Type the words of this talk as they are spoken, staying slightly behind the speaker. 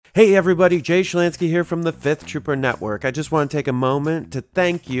Hey everybody, Jay Schlansky here from the Fifth Trooper Network. I just want to take a moment to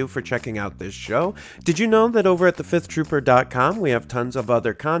thank you for checking out this show. Did you know that over at thefifthtrooper.com we have tons of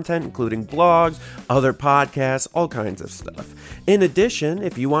other content, including blogs, other podcasts, all kinds of stuff. In addition,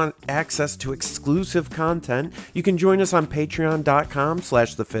 if you want access to exclusive content, you can join us on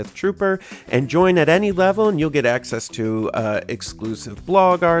patreon.com/thefifthtrooper and join at any level and you'll get access to exclusive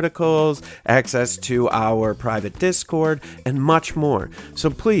blog articles, access to our private Discord, and much more. So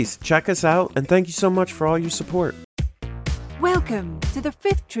please check us out, and thank you so much for all your support. Welcome to the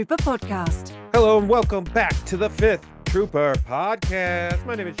Fifth Trooper Podcast. Hello, and welcome back to the Fifth Trooper Podcast.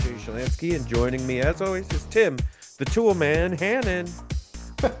 My name is Jay Schlansky, and joining me, as always, is Tim, the Tool Man, Hannon.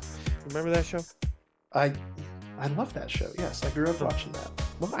 Remember that show? I love that show. Yes, I grew up watching that.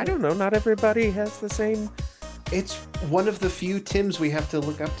 Well, I don't know. Not everybody has the same. It's one of the few Tims we have to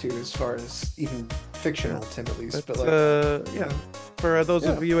look up to, as far as even fictional Tim, at least. But yeah. For those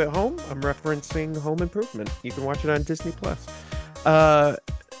of you at home, I'm referencing Home Improvement. You can watch it on Disney Plus.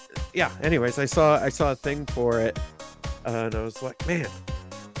 Anyways, I saw a thing for it, and I was like, man,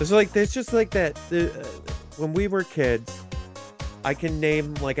 there's just like that. When we were kids, I can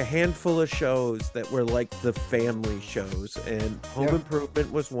name like a handful of shows that were like the family shows, and Home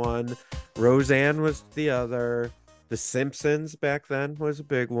Improvement was one, Roseanne was the other, The Simpsons back then was a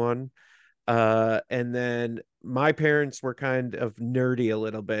big one, and then my parents were kind of nerdy a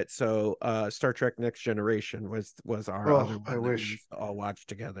little bit, so Star Trek Next Generation was our other one. I wish we all watched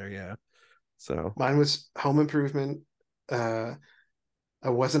together. Yeah, so mine was Home Improvement. I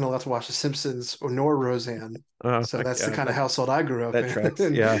wasn't allowed to watch The Simpsons nor Roseanne, so that's the kind of household I grew up in. Tracks,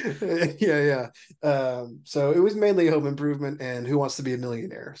 yeah. So it was mainly Home Improvement and Who Wants to Be a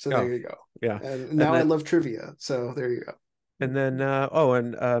Millionaire. So there you go. Yeah, and now I love trivia. So there you go. And then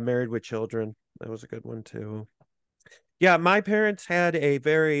Married with Children. That was a good one too. Yeah, my parents had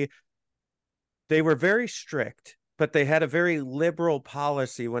they were very strict, but they had a very liberal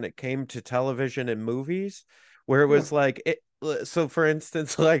policy when it came to television and movies, where it was like it. So for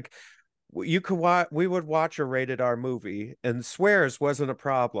instance, like we would watch a rated R movie and swears wasn't a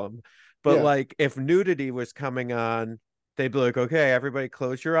problem, but like if nudity was coming on, they'd be like, okay, everybody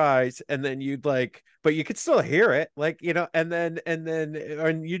close your eyes, and then you'd like, but you could still hear it, like, and then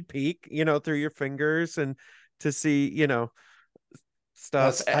you'd peek, through your fingers and to see,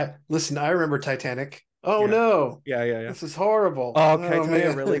 stuff. Listen, I remember Titanic. Oh no. Yeah. This is horrible. Oh, can I tell you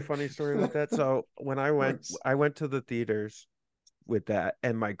a really funny story with that? So when I went to the theaters with that,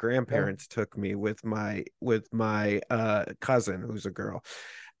 and my grandparents took me with my cousin, who's a girl.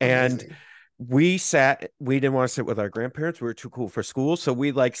 And we didn't want to sit with our grandparents. We were too cool for school. So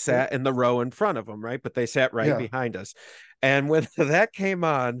we sat in the row in front of them, right? But they sat right behind us. And when that came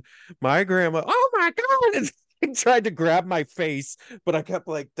on, my grandma, oh my God, and tried to grab my face, but I kept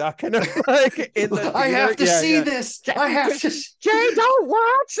ducking her in the I have to see this. I have to. Jay, don't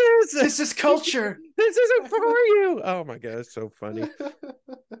watch this. This is culture. This isn't for you. Oh my God, it's so funny.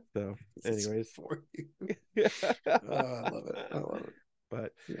 So, anyways, for you. I love it.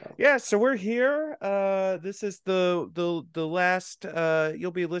 But so we're here. This is the last.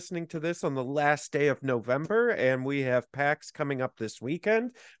 You'll be listening to this on the last day of November, and we have PAX coming up this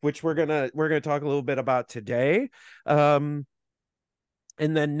weekend, which we're gonna talk a little bit about today. And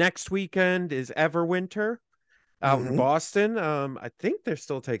then next weekend is Everwinter out in Boston. I think they're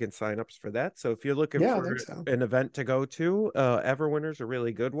still taking signups for that. So if you're looking for an event to go to, Everwinter's a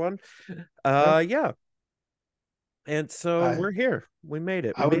really good one. And so we're here. We made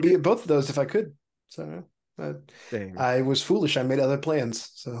it. I would be at both of those if I could. So I was foolish. I made other plans.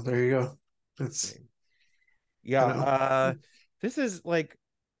 So there you go. This is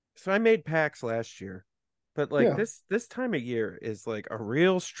so I made PAX last year, but this time of year is like a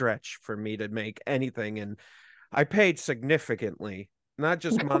real stretch for me to make anything, and I paid significantly, not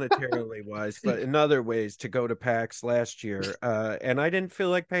just monetarily wise, but in other ways, to go to PAX last year, and I didn't feel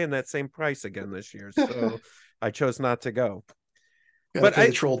like paying that same price again this year, so I chose not to go. But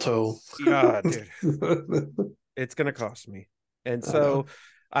the troll toll. Yeah, dude. It's gonna cost me. And so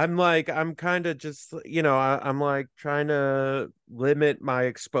I'm kind of just, I'm trying to limit my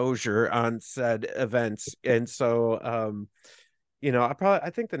exposure on said events. And so I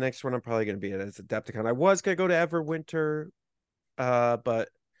think the next one I'm probably gonna be at is Adepticon. I was gonna go to Everwinter, but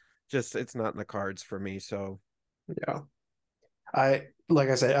just it's not in the cards for me. So like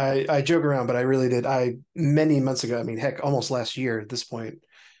I said, I joke around, but I really did. Many months ago, I mean, heck, almost last year at this point,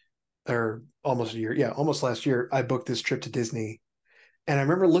 or almost a year. Yeah, almost last year, I booked this trip to Disney. And I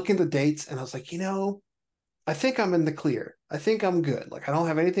remember looking at the dates and I was like, I think I'm in the clear. I think I'm good. Like I don't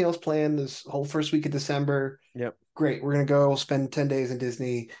have anything else planned this whole first week of December. Yep. Great. We're gonna go spend 10 days in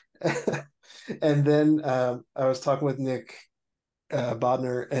Disney. And then I was talking with Nick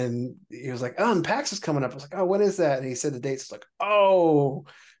Bodner, and he was like, "Oh, and PAX is coming up." I was like, "Oh, when is that?" And he said the dates. It's like, "Oh,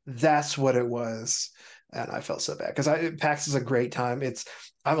 that's what it was." And I felt so bad because PAX is a great time.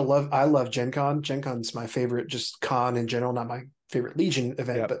 I love Gen Con. Gen Con's my favorite, just con in general, not my favorite Legion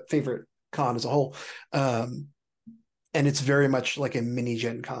event, Yep. but favorite con as a whole. And it's very much like a mini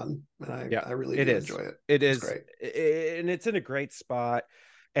Gen Con, and I really do enjoy it. It It's is, great. and it's in a great spot,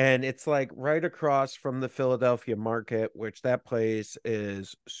 and it's like right across from the Philadelphia Market, which that place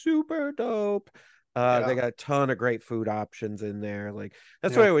is super dope. They Yeah, got a ton of great food options in there. Like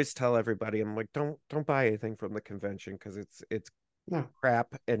that's what I yeah, always tell everybody. I'm like, don't buy anything from the convention because it's yeah,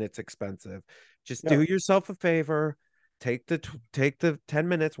 crap and it's expensive. Just yeah, do yourself a favor, take the 10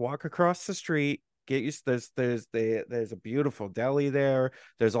 minutes, walk across the street, get you there's a beautiful deli there.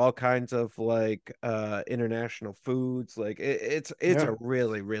 There's all kinds of like international foods. Like it's yeah, a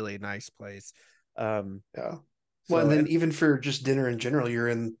really, really nice place. Um yeah. Well, and so then and even for just dinner in general, you're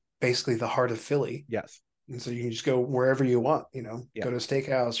in basically the heart of Philly. yes. And so you can just go wherever you want, Yeah. go to a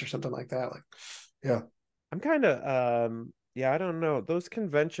steakhouse or something like that. Like, yeah, I'm kind of yeah, I don't know. Those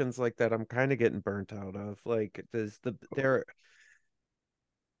conventions like that I'm kind of getting burnt out of. Like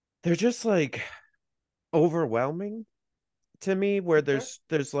they're just like overwhelming to me where okay,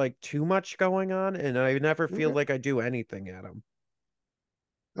 there's like too much going on and I never feel okay, like I do anything at them.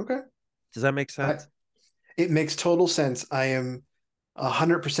 okay. Does that make I, sense? it makes total sense. I am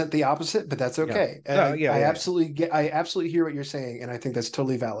 100% the opposite, but that's Yeah. okay. Oh, yeah, I yeah, yeah. absolutely get, I absolutely hear what you're saying, and I think that's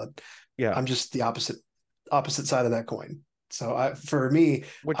totally valid. Yeah. I'm just the opposite side of that coin. So for me,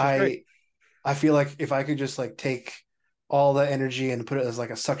 Which is great. I I feel like if I could just like take all the energy and put it as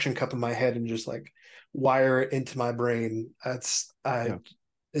like a suction cup in my head and just like wire it into my brain, Yeah.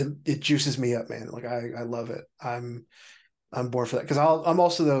 it juices me up, man. Like I love it. I'm born for that because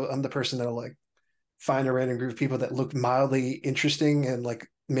I'm the person that'll like find a random group of people that look mildly interesting and like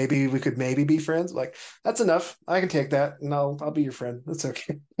maybe we could maybe be friends. Like that's enough. I can take that and I'll be your friend. That's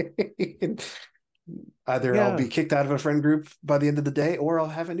okay. Either I'll Yeah. be kicked out of a friend group by the end of the day, or I'll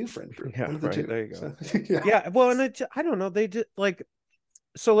have a new friend group. Yeah, One of the right. two. There you go. So yeah, Yeah, well, and I don't know, they did like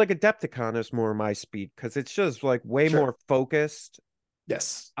so like Adepticon is more my speed because it's just like way sure. more focused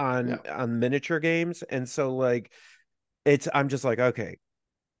Yes. on Yeah. miniature games. And so like I'm just like, okay,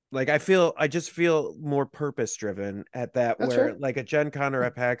 like I just feel more purpose driven at that That's where fair. like at Gen Con or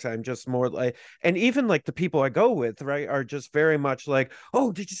at PAX I'm just more like, and even like the people I go with, right, are just very much like,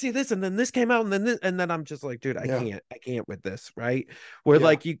 oh, did you see this, and then this came out, and then this, and then I'm just like, dude, Yeah. I can't with this, right? Where Yeah.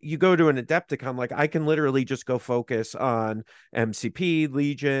 like you go to an Adepticon, like I can literally just go focus on MCP,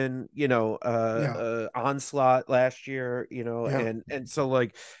 Legion, Yeah. Onslaught last year, Yeah. and so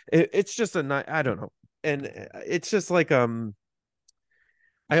like it's just a night, I don't know, and it's just like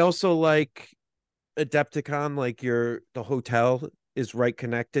I also like Adepticon, like the hotel is right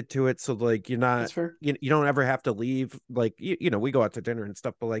connected to it. So like you're not That's fair. you don't ever have to leave. Like we go out to dinner and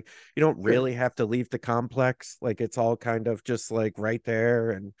stuff, but like you don't Sure. really have to leave the complex. Like it's all kind of just like right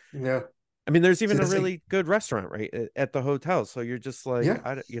there. And Yeah. I mean there's See, even a that's like, really good restaurant right at the hotel. So you're just like, yeah.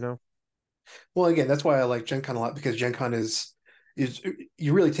 I. Well, again, that's why I like Gen Con a lot because Gen Con is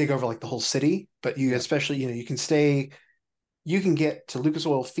you really take over like the whole city, but you Yeah. especially, you can get to Lucas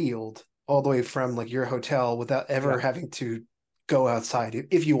Oil Field all the way from like your hotel without ever Yeah. having to go outside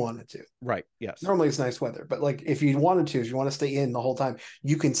if you wanted to. Right. Yes. Normally it's nice weather, but like if you wanted to, if you want to stay in the whole time,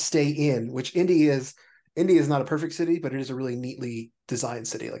 you can stay in, which Indy is not a perfect city, but it is a really neatly designed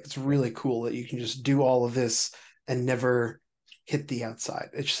city. Like it's Yeah. really cool that you can just do all of this and never hit the outside.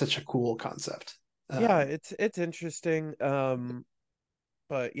 It's such a cool concept. Yeah, Um, it's interesting.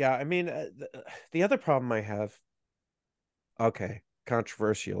 But yeah, I mean, the other problem I have, okay,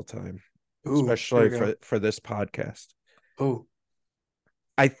 controversial time, ooh, here especially we go. for this podcast. Oh,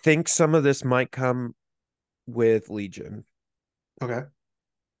 I think some of this might come with Legion okay.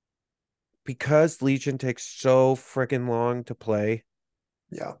 because Legion takes so freaking long to play.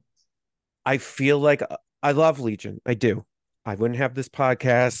 Yeah. I feel like I love Legion. I do. I wouldn't have this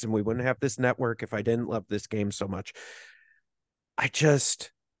podcast and we wouldn't have this network if I didn't love this game so much. I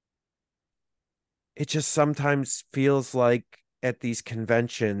just it just sometimes feels like at these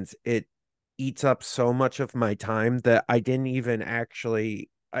conventions it eats up so much of my time that I didn't even actually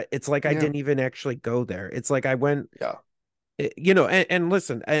it's like I Yeah. didn't even actually go there. It's like I went, Yeah. and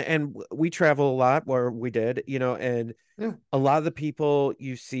listen, and we travel a lot where we did, and Yeah. a lot of the people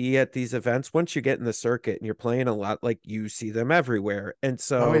you see at these events, once you get in the circuit and you're playing a lot, like you see them everywhere. And Oh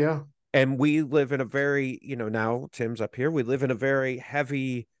so yeah. And we live in a very, now Tim's up here, we live in a very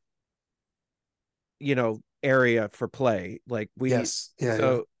heavy, area for play. Like Yes. Yeah.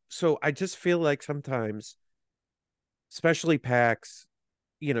 Yeah. so I just feel like sometimes, especially PAX,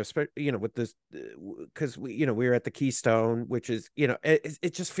 with this, because we were at the Keystone, which is,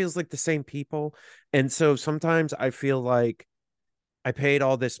 it just feels like the same people. And so sometimes I feel like I paid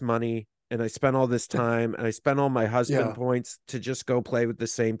all this money and I spent all this time and I spent all my husband Yeah. points to just go play with the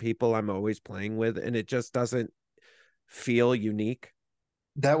same people I'm always playing with, and it just doesn't feel unique.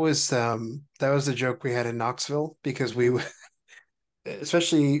 That was the joke we had in Knoxville because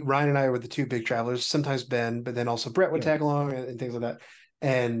especially Ryan and I were the two big travelers. Sometimes Ben, but then also Brett would Yeah. tag along and things like that.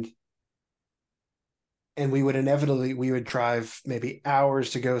 And we would inevitably we would drive maybe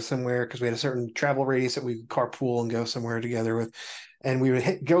hours to go somewhere because we had a certain travel radius that we could carpool and go somewhere together with, and we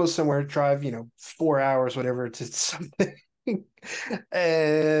would go somewhere, drive 4 hours whatever to something,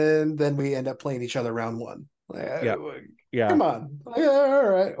 and then we end up playing each other round one. Like, Yeah. Yeah. come on, like, all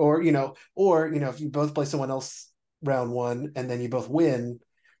right, or if you both play someone else round one and then you both win,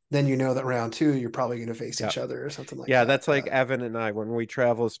 then that round two you're probably going to face Yeah. each other or something like Yeah, that. that's like Evan and I when we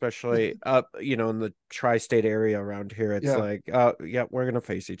travel, especially up, in the tri-state area around here. It's Yeah. like, yeah, we're gonna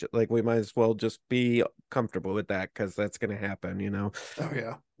face each other. Like we might as well just be comfortable with that because that's gonna happen. Oh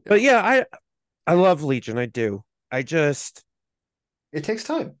yeah. But Yeah. yeah, I love Legion. I do. I just It takes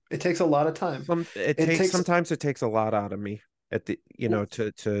time. It takes a lot of time. It takes sometimes it takes a lot out of me at the well,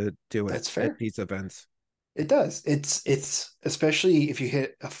 to do it that's at fair. these events. It does. It's especially if you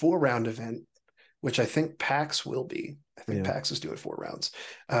hit a 4 round event, which I think PAX will be. I think Yeah. PAX is doing 4 rounds,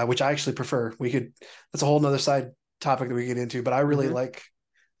 which I actually prefer. That's a whole nother side topic that we get into, but Hmm.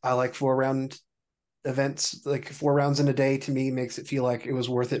 I like 4 round events. Like 4 rounds in a day to me makes it feel like it was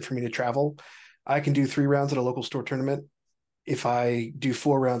worth it for me to travel. I can do 3 rounds at a local store tournament. If I do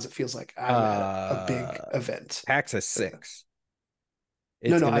 4 rounds, it feels like I'm at a big Uh, event. PAX is 6.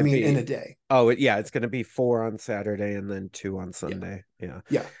 No, It's no, I gonna mean in be a day. yeah, it's gonna be 4 on Saturday and then 2 on Yeah. Sunday. Yeah.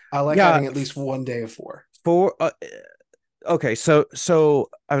 Yeah. I like Yeah, having at least one day of four. for okay, so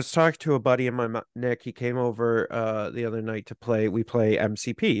I was talking to a buddy of mine, Nick. He came over the other night to play. We play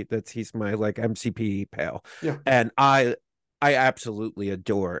MCP. He's my like MCP pal. Yeah. And I absolutely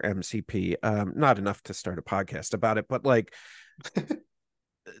adore MCP. Not enough to start a podcast about it, but like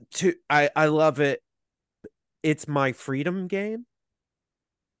I love it. It's my freedom game.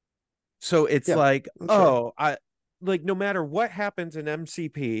 So it's Yeah. like, That's fair. oh, I like no matter what happens in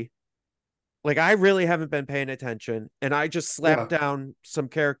MCP, like I really haven't been paying attention, and I just slapped Yeah. down some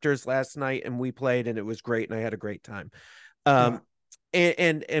characters last night and we played and it was great and I had a great time. Yeah. Um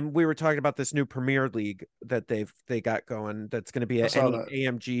and we were talking about this new Premier League that they got going that's going to be I at saw any that.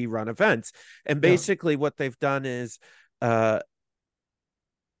 AMG run events. And Yeah. basically what they've done is uh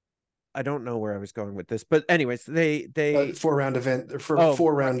I don't know where I was going with this, but anyways, they 4 round event or for oh,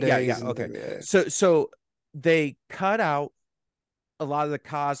 4 round yeah, yeah, days and okay. then yeah. So they cut out a lot of the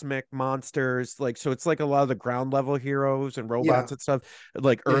cosmic monsters, like so it's like a lot of the ground level heroes and robots Yeah. and stuff,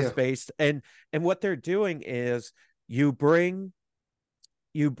 like Yeah. Yeah. earth based. And what they're doing is you bring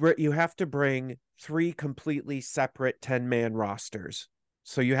you have to bring 3 completely separate 10-man rosters.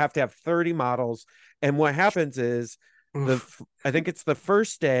 So you have to have 30 models. And what happens is Oof. I think it's the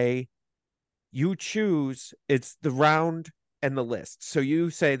first day you choose, it's the round and the list. So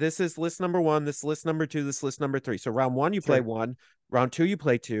you say, this is list number one, this is list number two, this is list number three. So round one, you play Sure. one, round two, you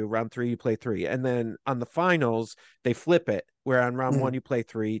play two, round three, you play three. And then on the finals, they flip it, where on round one, Mm. you play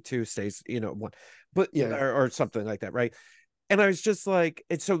three, two stays, one, but, Yeah. or something like that. Right. And I was just like,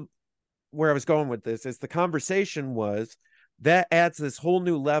 and so where I was going with this is the conversation was that adds this whole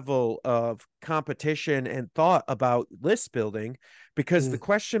new level of competition and thought about list building, because the Mm.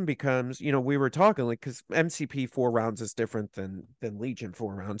 question becomes, we were talking like, because MCP 4 rounds is different than Legion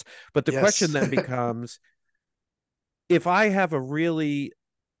 4 rounds, but the question Yes. then becomes, if I have a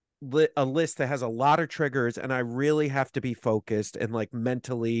list that has a lot of triggers and I really have to be focused and like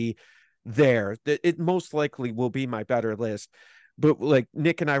mentally there, it most likely will be my better list. But like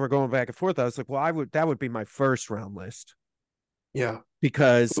Nick and I were going back and forth, I was like, well, that would be my first round list, Yeah.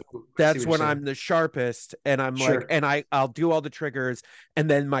 because Ooh, I see that's what you're when saying. I'm the sharpest and I'm like, Sure. and I'll do all the triggers, and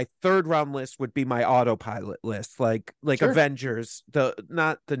then my third round list would be my autopilot list, like Sure. Avengers, the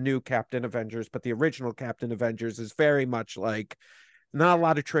not the new Captain Avengers, but the original Captain Avengers is very much like not a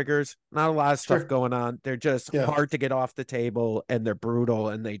lot of triggers, not a lot of stuff Sure. going on. They're just Yeah. hard to get off the table and they're brutal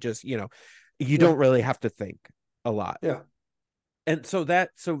and they just, you Yeah. don't really have to think a lot. Yeah. And so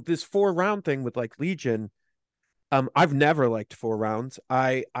this 4 round thing with like Legion, I've never liked 4 rounds.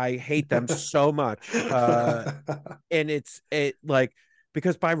 I hate them so much. And it like,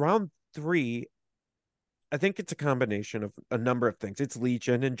 because by round 3, I think it's a combination of a number of things. It's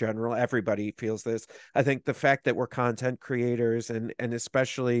Legion in general. Everybody feels this. I think the fact that we're content creators, and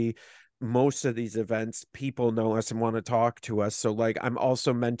especially most of these events, people know us and want to talk to us. So like I'm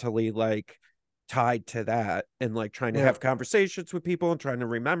also mentally like tied to that, and like trying to Yeah. have conversations with people and trying to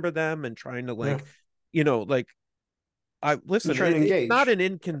remember them and trying to Yeah. like, like I You're listen, trying to it's not engage. an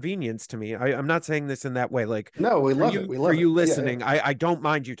inconvenience to me. I'm not saying this in that way. Like No, we for love it. you, We for love it. you Yeah. Yeah. listening, I don't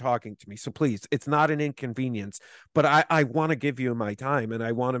mind you talking to me. So please, it's not an inconvenience, but I want to give you my time, and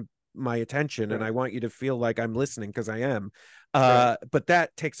I want my attention, and Right. I want you to feel like I'm listening, because I am. Right. But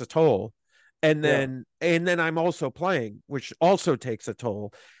that takes a toll. And Yeah. then I'm also playing, which also takes a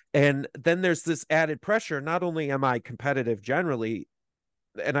toll. And then there's this added pressure. Not only am I competitive generally,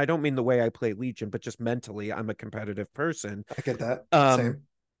 and I don't mean the way I play Legion, but just mentally, I'm a competitive person. I get that. Um, Same.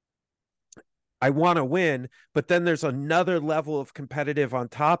 I want to win, but then there's another level of competitive on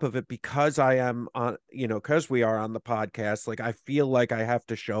top of it, because I am on, because we are on the podcast. Like I feel like I have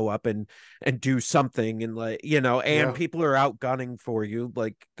to show up and do something, and like, and Yeah. people are outgunning for you.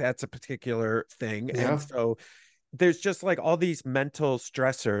 Like that's a particular thing. And Yeah. so there's just like all these mental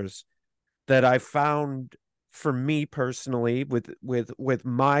stressors that I found for me personally, with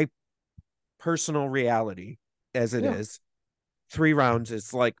my personal reality as it Yeah. is. 3 rounds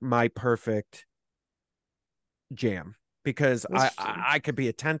is like my perfect jam, because That's I could be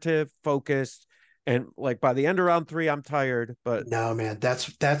attentive, focused, and like by the end of round 3 I'm tired, but no, man.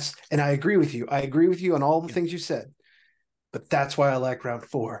 That's and I agree with you. I agree with you on all the yeah. things you said. But that's why I like round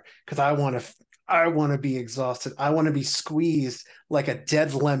 4, because I want to be exhausted. I want to be squeezed like a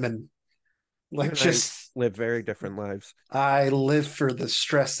dead lemon. You Like and I just live very different lives. I live for the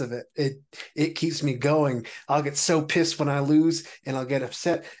stress of it. It keeps me going. I'll get so pissed when I lose and I'll get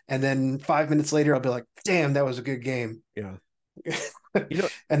upset. And then 5 minutes later, I'll be like, damn, that was a good game. Yeah. And You know,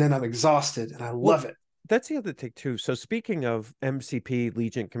 then I'm exhausted and I well, love it. that's the other thing too. So speaking of MCP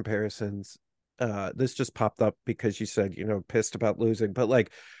Legion comparisons, this just popped up because you said, pissed about losing, but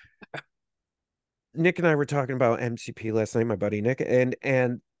like Nick and I were talking about MCP last night, my buddy Nick,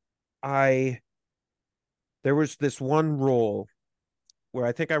 and I there was this one roll where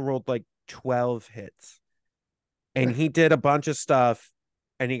I think I rolled like 12 hits, and he did a bunch of stuff,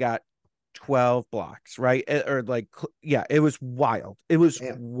 and he got 12 blocks, right? Or like, yeah, it was wild. It was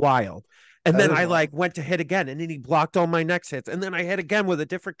Damn, wild. And that then is I wild. like went to hit again, and then he blocked all my next hits. And then I hit again with a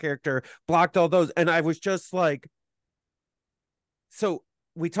different character, blocked all those. And I was just like, so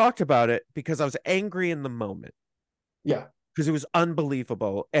we talked about it because I was angry in the moment, Yeah, because it was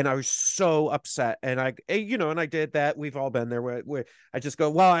unbelievable, and I was so upset, and and I did that. We've all been there, where I just go,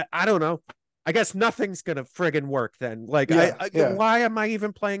 well, I don't know, I guess nothing's gonna friggin' work then. Like yeah, yeah. why am I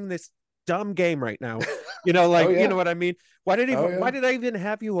even playing this dumb game right now? Oh Like, you know yeah, what I mean? oh Why yeah. did I even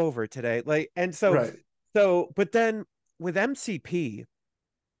have you over today? Like, and Right. but then with MCP,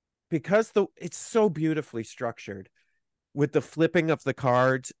 because it's so beautifully structured, with the flipping of the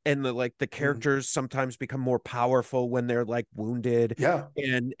cards, and the Mm. characters sometimes become more powerful when they're like wounded, Yeah.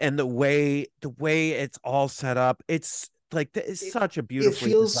 and the way it's all set up, it's like it's It, such a it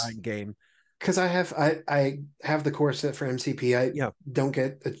beautifully feels designed game. because I have the core set for MCP. I Yeah. don't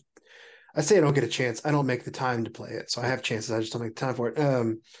get a, I say I don't get a chance. I don't make the time to play it. So I Yeah. have chances. I just don't make the time for it.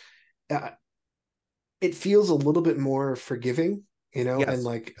 Uh, it feels a little bit more forgiving, and Yes.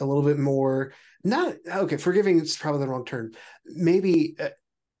 like a little bit more not okay. Forgiving is probably the wrong term. Maybe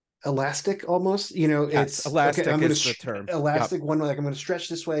elastic almost. Yes, It's okay. I'm elastic going is to the term. Yep. elastic one, like I'm going to stretch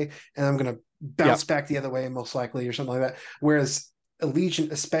this way and I'm going to Yep. bounce back the other way, most likely, or something like that. Whereas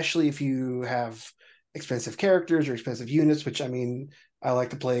Allegiant, especially if you have expensive characters or expensive units, which I mean, I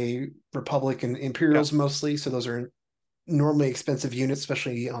like to play Republic and Yep. Imperials mostly, so those are normally expensive units,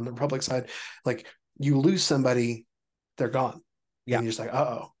 especially on the Republic side. Like you lose somebody, they're gone, and Yeah. you're just like, uh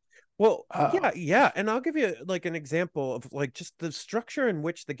oh, Well, uh yeah, oh, yeah, and I'll give you like an example of like just the structure in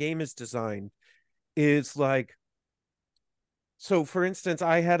which the game is designed is like, so for instance,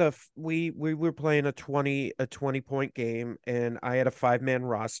 I had we were playing a 20 point game, and I had a 5-man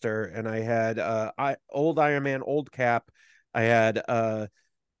roster, and I had old Iron Man, old Cap, I had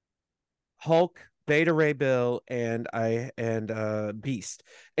Hulk, Beta Ray Bill, and Beast.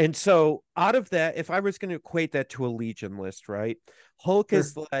 And so out of that, if I was going to equate that to a Legion list, right? Hulk sure,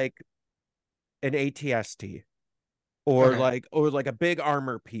 is like an ATST, or okay, like a big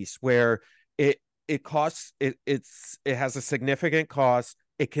armor piece where it it has a significant cost,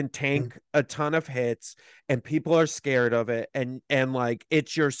 it can mm, tank a ton of hits, and people are scared of it, and like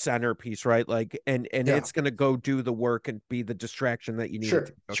it's your centerpiece, right? Like, and yeah, it's going to go do the work and be the distraction that you need it to.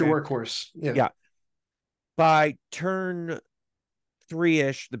 sure, it's your Okay. workhorse, yeah, Yeah. By turn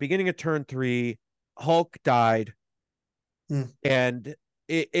 3-ish, the beginning of turn 3, Hulk died, and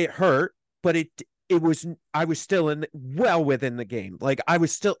it hurt, but it was, I was still well within the game. Like I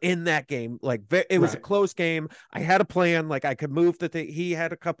was still in that game. Like it was a close game. I had a plan. Like I could move the thing. He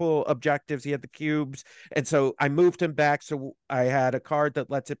had a couple objectives. He had the cubes, and so I moved him back. So I had a card that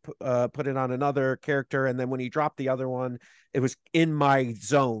lets it put it on another character, and then when he dropped the other one, it was in my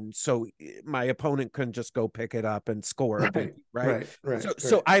zone, so my opponent couldn't just go pick it up and score. Right.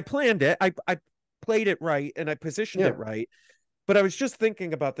 So I planned it. I played it right, and I positioned it right. But I was just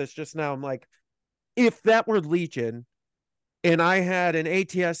thinking about this just now. I'm like, if that were Legion and I had an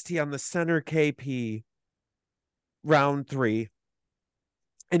ATST on the center KP round 3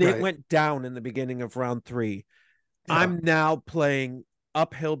 and it went down in the beginning of round 3, I'm now playing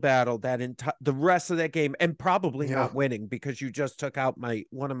uphill battle the rest of that game, and probably not winning because you just took out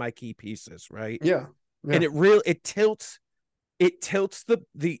one of my key pieces, right? And it tilts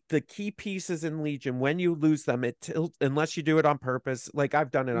the key pieces in Legion. When you lose them, it tilts, unless you do it on purpose. Like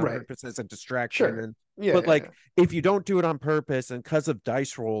I've done it on purpose as a distraction. If you don't do it on purpose and because of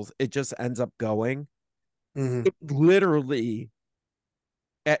dice rolls, it just ends up going. It literally,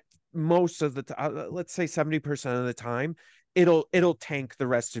 at most of the time, let's say 70% of the time, it'll tank the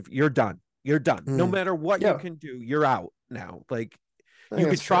rest of, you're done. No matter what you can do, you're out now. Like you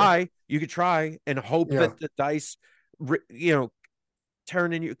could try and hope that the dice,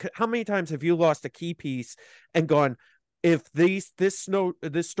 turn in you. How many times have you lost a key piece and gone, if this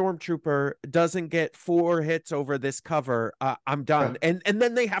stormtrooper doesn't get 4 hits over this cover, I'm done. And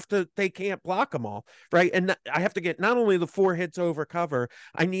then they can't block them all, right? And I have to get not only the 4 hits over cover,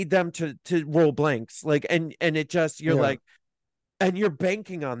 I need them to roll blanks. Like and it just, you're like, and you're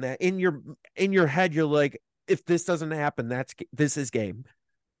banking on that in your head. You're like, if this doesn't happen, this is game.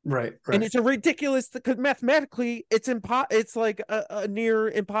 Right. And it's a ridiculous, because mathematically it's like a near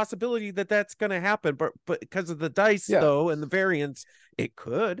impossibility that's going to happen, but because of the dice though and the variance, it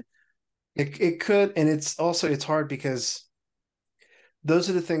could. It could, and it's hard because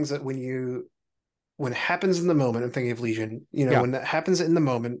those are the things that when it happens in the moment, I'm thinking of Legion, when that happens in the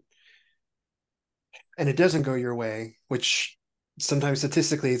moment and it doesn't go your way, which sometimes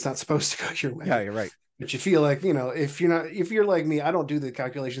statistically it's not supposed to go your way. Yeah, you're right. But you feel like, if you're like me, I don't do the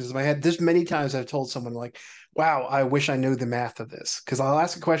calculations in my head. There's many times I've told someone like, wow, I wish I knew the math of this. Because I'll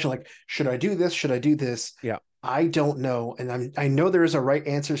ask a question like, should I do this? Should I do this? Yeah. I don't know. And I know there is a right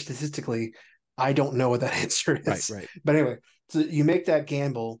answer statistically. I don't know what that answer is. Right. But anyway, so you make that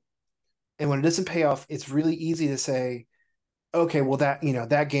gamble. And when it doesn't pay off, it's really easy to say, okay, well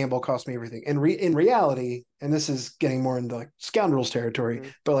that gamble cost me everything. And in reality, and this is getting more into like scoundrels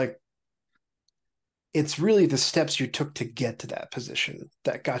territory, but like, it's really the steps you took to get to that position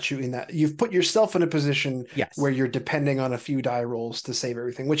that got you in that. You've put yourself in a position where you're depending on a few die rolls to save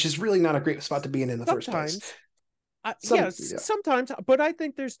everything, which is really not a great spot to be in the first place. Sometimes, but I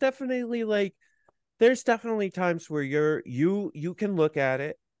think there's definitely times where you can look at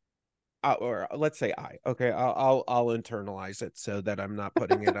it, or let's say I'll internalize it so that I'm not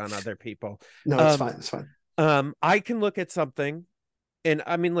putting it on other people. No, it's fine. It's fine. I can look at something. And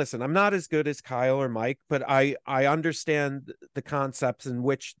I mean, listen, I'm not as good as Kyle or Mike, but I understand the concepts in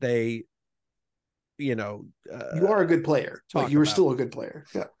which they, you are a good player, but you were still a good player.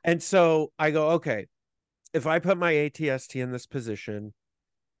 Yeah. And so I go, okay, if I put my ATST in this position,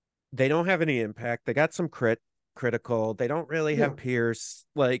 they don't have any impact. They got some critical. They don't really have Pierce.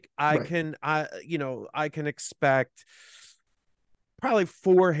 Like I can expect probably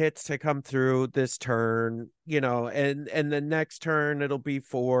 4 hits to come through this turn, and the next turn it'll be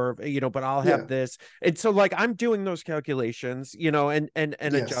 4, but I'll have this. And so like I'm doing those calculations, and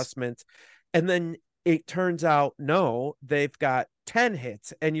adjustments. And then it turns out, no, they've got 10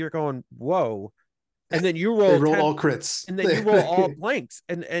 hits and you're going, whoa. And then you roll, all crits, and then you roll all blanks,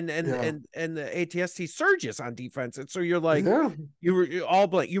 and the ATST surges on defense. And so you're like, you're all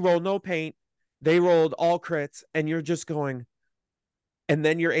blank, you roll no paint, they rolled all crits, and you're just going, and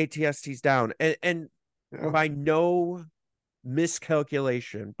then your ATST's down, and by no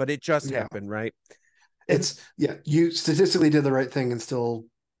miscalculation, but it just happened, right? You statistically did the right thing, and still,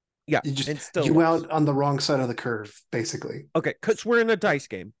 you went on the wrong side of the curve, basically. Okay, because we're in a dice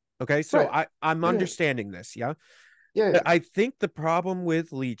game. Okay, so I'm understanding this, yeah. I think the problem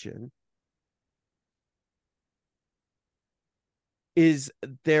with Legion is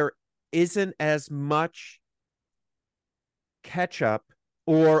there isn't as much catch up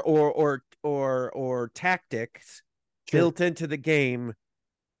or tactics built into the game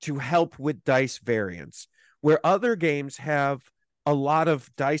to help with dice variance, where other games have a lot of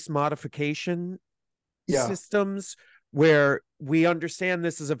dice modification systems where we understand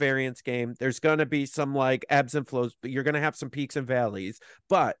this is a variance game. There's going to be some like ebbs and flows, but you're going to have some peaks and valleys.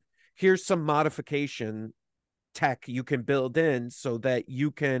 But here's some modification tech you can build in so that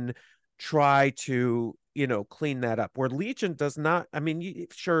you can try to, clean that up. Where Legion does not. I mean,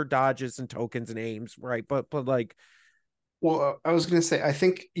 sure, dodges and tokens and aims, right? But like, Well, I was going to say, I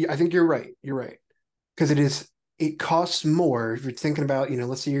think you're right. You're right. Because it costs more if you're thinking about,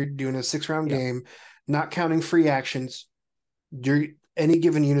 let's say you're doing a 6-round yeah, game, not counting free actions. Any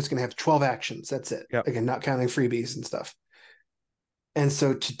given unit's going to have 12 actions. That's it. yeah, Again, not counting freebies and stuff. And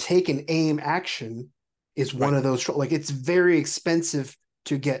so to take an aim action is one right, of those, like, it's very expensive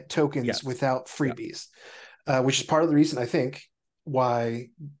to get tokens yes, without yeah, freebies, which is part of the reason I think why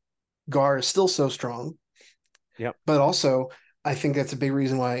Gar is still so strong. yeah, But also, I think that's a big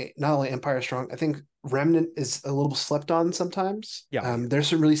reason why not only Empire is strong, I think Remnant is a little slept on sometimes. yeah, yeah, There's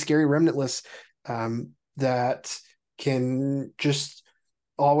some really scary Remnant lists that can just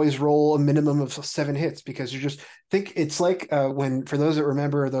always roll a minimum of 7 hits because you just think it's like when, for those that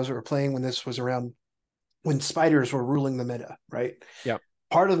remember, those that were playing when this was around, when spiders were ruling the meta, right? yeah,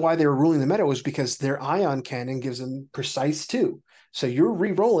 Part of why they were ruling the meta was because their ion cannon gives them precise 2. So you're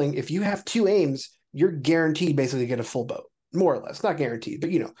re-rolling. If you have 2 aims, you're guaranteed basically to get a full boat, more or less. Not guaranteed, but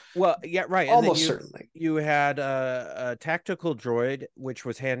well, yeah, right. And then almost certainly. you had a tactical droid which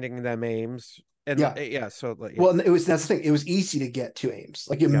was handing them aims, and Yeah. yeah, so like, yeah, Well, that's the thing. It was easy to get 2 aims,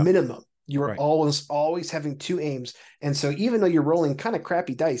 like a yeah, minimum. You were right, always having 2 aims, and so even though you're rolling kind of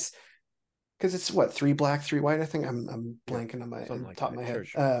crappy dice, because it's what, 3 black, 3 white. I think I'm yeah, blanking on my something like top of that. my Sure, head.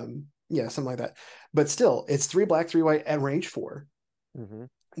 sure. Yeah, something like that. But still, it's 3 black, 3 white at range 4 Mm-hmm.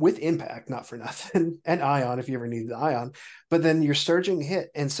 with impact, not for nothing, and ion if you ever need the ion. But then you're surging hit,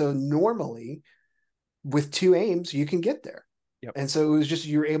 and so normally with 2 aims you can get there. Yep. And so it was just,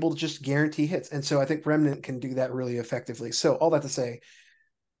 you're able to just guarantee hits, and so I think Remnant can do that really effectively. So all that to say,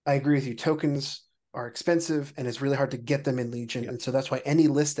 I agree with you. Tokens are expensive and it's really hard to get them in Legion. Yep. And so that's why any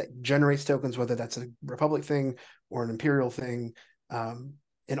list that generates tokens, whether that's a Republic thing or an Imperial thing, and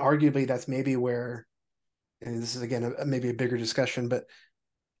arguably that's maybe where, and this is again maybe a bigger discussion, but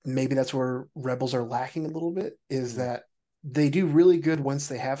maybe that's where Rebels are lacking a little bit, is Mm. that they do really good once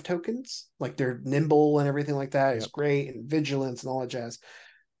they have tokens. Like they're nimble and everything like that is Yep. great, and vigilance and all that jazz.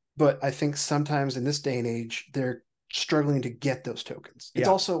 But I think sometimes in this day and age, they're struggling to get those tokens. It's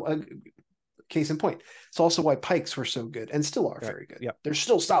Yeah. also a case in point. It's also why pikes were so good and still are Right. very good. Yep. They're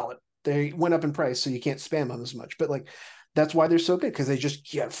still solid. They went up in price, so you can't spam them as much. But like, that's why they're so good, because they just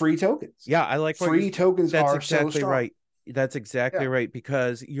get free tokens. Yeah, I like what you. Free tokens That's are so exactly strong. right. That's exactly Yeah. right,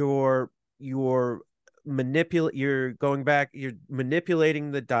 because you're you're going back, you're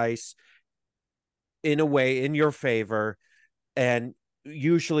manipulating the dice in a way in your favor, and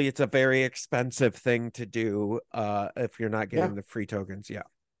usually it's a very expensive thing to do if you're not Yeah. getting the free tokens. Yeah.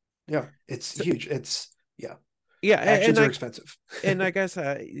 Yeah. It's So, huge. It's, yeah. yeah, Actions are expensive. and I guess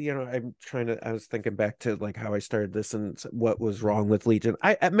I was thinking back to like how I started this and what was wrong with Legion.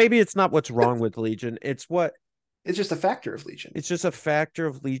 Maybe it's not what's wrong with Legion. It's just a factor of Legion. It's just a factor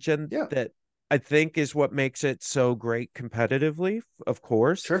of Legion Yeah. that I think is what makes it so great competitively, of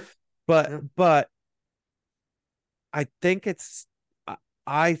course. Sure. But Yeah. I think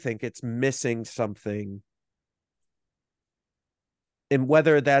it's missing something, and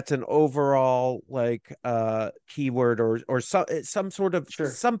whether that's an overall like keyword or some sort of Sure.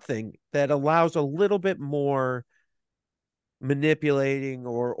 something that allows a little bit more manipulating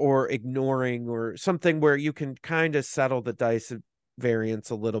or ignoring, or something where you can kind of settle the dice variance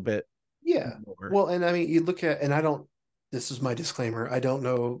a little bit Yeah. more. Well, and I mean, you look at, and I don't, this is my disclaimer, I don't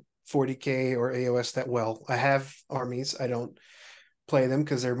know 40K or AOS that well. I have armies. I don't play them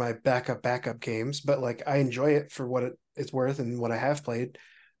because they're my backup games, but like I enjoy it for what it's worth and what I have played.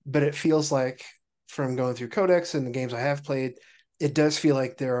 But it feels like, from going through Codex and the games I have played, it does feel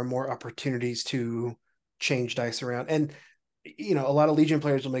like there are more opportunities to change dice around. And a lot of Legion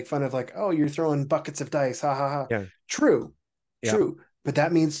players will make fun of like, oh, you're throwing buckets of dice, ha ha ha. Yeah. True, Yeah. true. But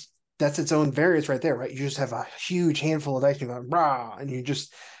that means that's its own variance right there, right? You just have a huge handful of dice, and you go, rah, and you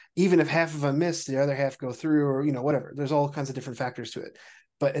just, even if half of them miss, the other half go through, or whatever. There's all kinds of different factors to it.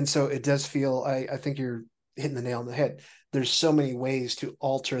 And so it does feel, I think you're hitting the nail on the head. There's so many ways to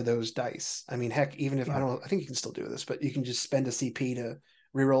alter those dice. I mean, heck, even if Yeah. I think you can still do this, but you can just spend a CP to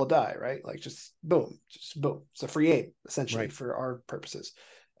reroll a die, right? Like just boom. It's a free aim essentially, Right. for our purposes.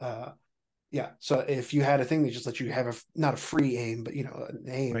 Yeah. So if you had a thing that just lets you have not a free aim, but an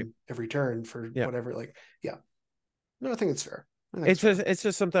aim Right. every turn for Yeah. whatever, like, yeah. No, I think it's fair. It's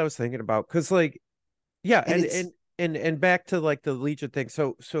just something I was thinking about, because like, yeah, And and back to like the Legion thing.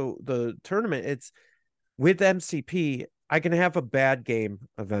 So the tournament, with MCP, I can have a bad game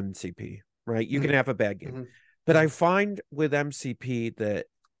of MCP, right? You can Mhm. have a bad game. Mhm. But I Mhm. find with MCP that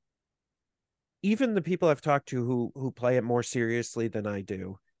even the people I've talked to who play it more seriously than I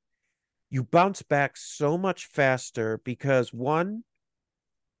do, you bounce back so much faster because one,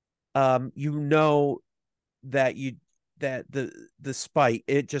 you know that you that the spike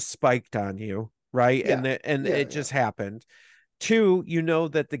it just spiked on you, right? Yeah. And Yeah. it Yeah. just happened. Two, you know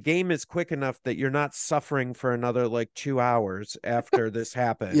that the game is quick enough that you're not suffering for another like 2 hours after this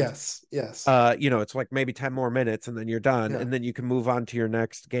happened. Yes. Yes. It's like maybe 10 more minutes and then you're done, Yeah. and then you can move on to your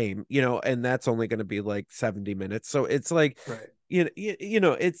next game, and that's only going to be like 70 minutes. So it's like, Right.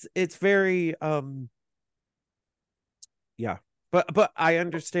 it's very yeah. But I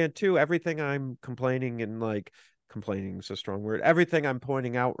understand too, everything I'm complaining and like complaining is a strong word. Everything I'm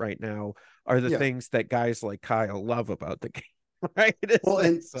pointing out right now are the Yeah. things that guys like Kyle love about the game. Right? It's Well, like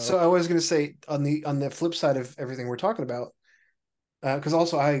and so so I was going to say on the flip side of everything we're talking about, because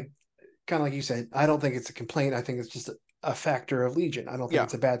also I kind of like you said, I don't think it's a complaint. I think it's just a factor of Legion. I don't think yeah.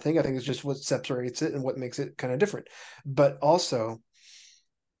 it's a bad thing. I think it's just what separates it and what makes it kind of different. But also,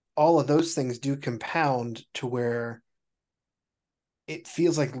 all of those things do compound to where it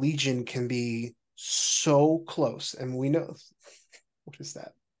feels like Legion can be so close. And we know what is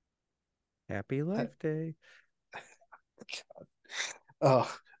that? Happy That Life Day.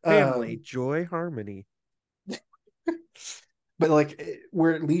 oh, Family, um, joy, harmony. but like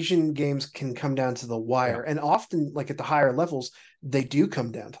where Legion games can come down to the Yeah. wire, and often like at the higher levels, they do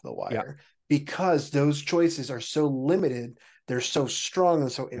come down to the Yeah. wire because those choices are so limited. They're so strong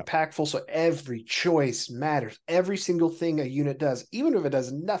and so Yeah. impactful. So every choice matters. Every single thing a unit does, even if it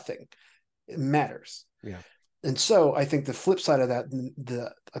does nothing, it matters. Yeah. And so I think the flip side of that,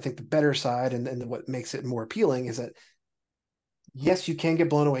 I think the better side and what makes it more appealing is that yes, you can get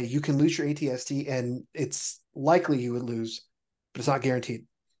blown away. You can lose your ATST, and it's likely you would lose, but it's not guaranteed.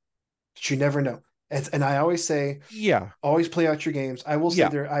 But you never know. And I always say, Yeah. always play out your games. I will say Yeah.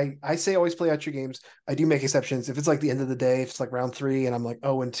 there, I say always play out your games. I do make exceptions. If it's like the end of the day, if it's like round three and I'm like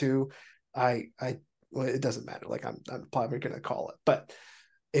 0-2, well, it doesn't matter. Like I'm probably gonna call it. But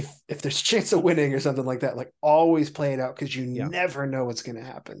if there's a chance of winning or something like that, like always play it out because you Yeah. never know what's gonna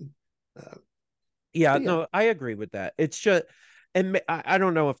happen. Uh, Yeah. but yeah, No, I agree with that. It's just, and I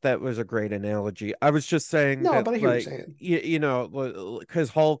don't know if that was a great analogy. I was just saying no, that, but I hear what you're like, saying. because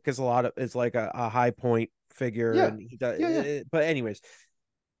Hulk is like a high point figure, Yeah, and he does. yeah, yeah. But anyways,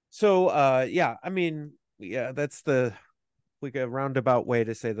 so yeah, I mean, yeah, that's the like a roundabout way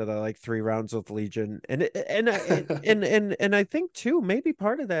to say that I like 3 rounds with Legion, and I think too maybe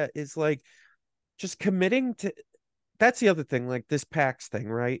part of that is like just committing to. That's the other thing, like this PAX thing,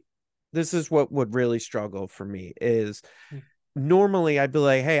 right? This is what would really struggle for me is normally I'd be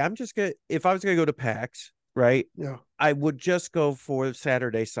like, hey, I'm just gonna if I was gonna go to PAX, right? Yeah, I would just go for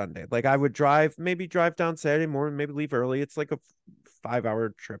Saturday, Sunday. Like I would maybe drive down Saturday morning, maybe leave early. It's like a 5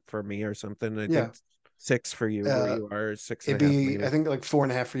 hour trip for me or something. I yeah. think 6 for you where Uh, you are, six and it'd a half be I maybe. think like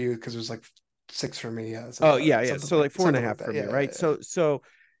 4.5 for you because it was like 6 for me. Yeah, Oh something like yeah, that. yeah. So like four and a Something like half that. for me, Yeah, right? yeah, So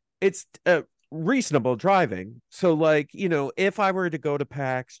it's reasonable driving. So like, if I were to go to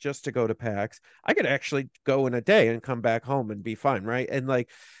PAX just to go to PAX, I could actually go in a day and come back home and be fine, right? And like,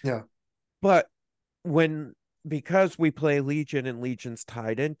 yeah, but when because we play Legion and Legion's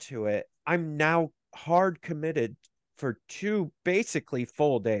tied into it, I'm now hard committed for two basically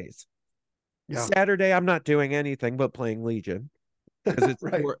full days. yeah, Saturday, I'm not doing anything but playing Legion because yeah.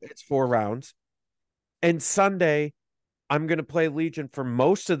 Right. it's 4 rounds. And Sunday, I'm going to play Legion for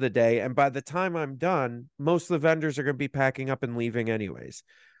most of the day. And by the time I'm done, most of the vendors are going to be packing up and leaving anyways.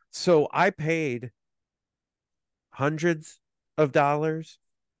 So I paid hundreds of dollars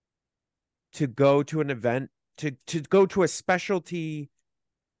to go to an event, to go to a specialty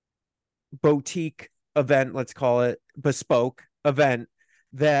boutique event, let's call it bespoke event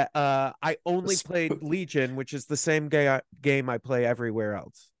that I only played Legion, which is the same game I play everywhere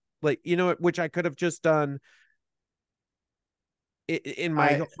else. Like, which I could have just done in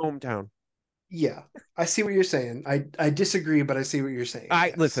my I hometown. Yeah, I see what you're saying. I disagree, but I see what you're saying. I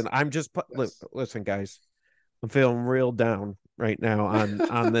Yes, listen. I'm just yes. listen, guys. I'm feeling real down right now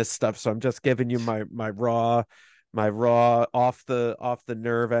on this stuff, so I'm just giving you my raw off the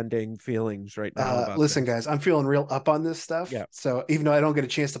nerve ending feelings right now about Listen, this. guys, I'm feeling real up on this stuff. Yeah, So even though I don't get a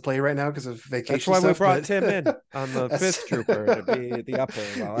chance to play right now because of that's vacation why we stuff, brought but Tim in on the that's fifth trooper to be the upper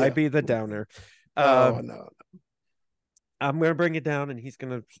while I yeah. be the downer. Oh Um, no, I'm gonna bring it down, and he's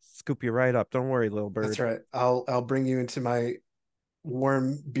gonna scoop you right up. Don't worry, little that's bird. right. I'll bring you into my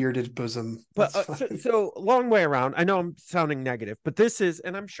warm bearded bosom. But That's fine. so long way around. I know I'm sounding negative, but this is,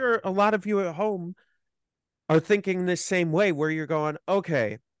 and I'm sure a lot of you at home are thinking the same way, where you're going,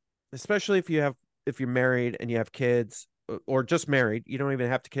 okay, especially if you're married and you have kids, or just married, you don't even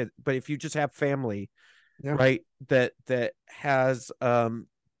have to kid, but if you just have family, Yeah. right, that has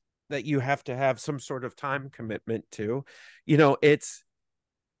that you have to have some sort of time commitment to, it's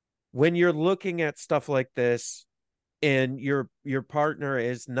when you're looking at stuff like this and your partner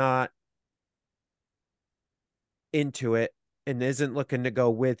is not into it and isn't looking to go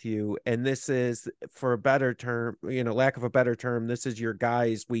with you, and this is, for a better term, lack of a better term, this is your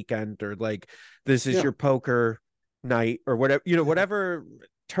guy's weekend, or like this is Yeah. your poker night, or whatever, whatever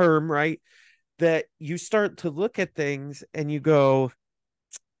term, right, that you start to look at things and you go,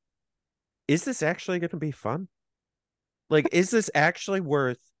 is this actually going to be fun? Like, is this actually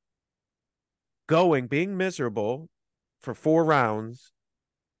worth being miserable for 4 rounds,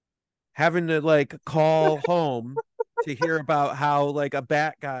 having to like call home to hear about how like a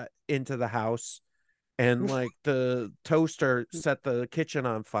bat got into the house and like the toaster set the kitchen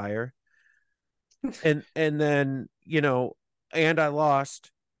on fire, and then and I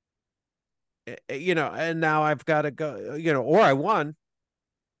lost, and now I've got to go, or I won,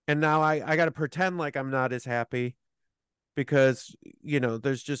 and now I got to pretend like I'm not as happy because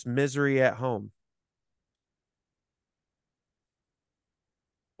there's just misery at home.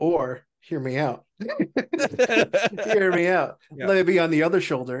 Or hear me out. Hear me out. Yeah. Let it be on the other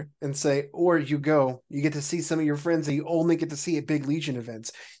shoulder and say, or you get to see some of your friends that you only get to see at big Legion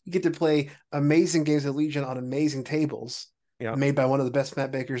events. You get to play amazing games of Legion on amazing tables, Yeah. made by one of the best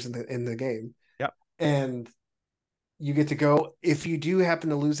map makers in the game. Yeah. And you get to go, if you do happen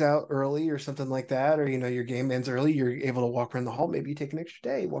to lose out early or something like that, or your game ends early, you're able to walk around the hall. Maybe you take an extra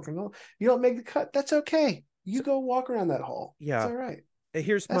day, walk around the hall. You don't make the cut. That's okay. You go walk around that hall. Yeah. It's all right.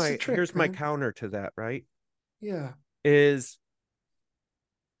 Here's That's the my trick, here's my man. counter to that, right? Yeah. Is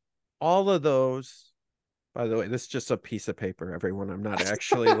all of those, by the way, this is just a piece of paper, everyone. I'm not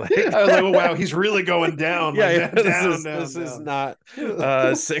actually like I was like, oh wow, he's really going down. yeah, Like yeah, that. this is not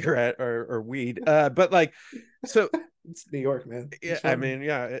cigarette or weed. But like, so It's New York, man. yeah, It's I fun. mean,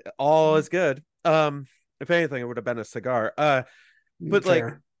 yeah, all is good. If anything, it would have been a cigar. But like,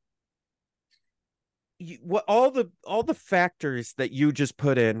 Fair. what all the factors that you just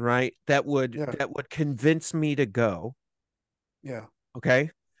put in, right? Yeah. That would convince me to go, Yeah.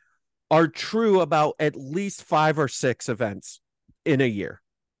 okay, are true about at least 5 or 6 events in a year,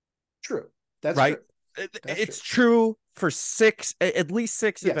 True. That's right? true. That's true. It's true for at least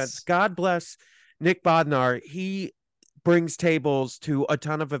 6 events. Yes. God bless Nick Bodnar. He brings tables to a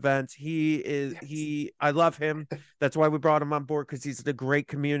ton of events. Yes. I love him. That's why we brought him on board, because he's a great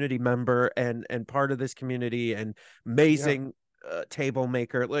community member and part of this community, and Yeah. amazing table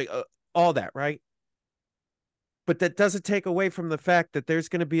maker, like all that, right? But that doesn't take away from the fact that there's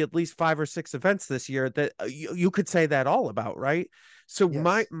going to be at least 5 or 6 events this year that you could say that all about, right? So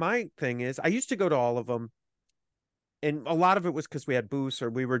Yes. my thing is, I used to go to all of them, and a lot of it was because we had booths or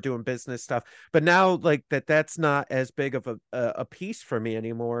we were doing business stuff. But now, like that's not as big of a piece for me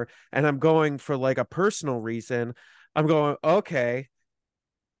anymore, and I'm going for like a personal reason. I'm going, okay,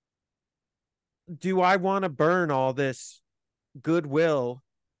 do I want to burn all this goodwill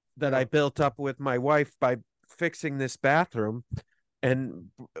that I Yeah. built up with my wife by fixing this bathroom? And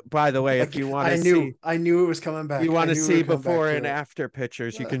by the way, if Like you want to see, I knew it was coming you back. want I to knew we see were coming back before and to after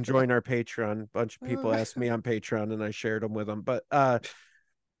pictures, you can join our Patreon. A bunch of people it. asked me on Patreon, and I shared them with them. But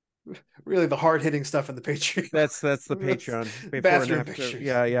Really the hard hitting stuff in the Patreon. that's the Patreon before and Bathroom after. pictures.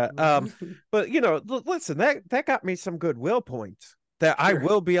 Yeah, yeah. But listen, that got me some goodwill points that I Sure.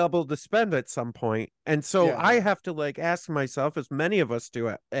 will be able to spend at some point. And so Yeah, I yeah. have to like ask myself, as many of us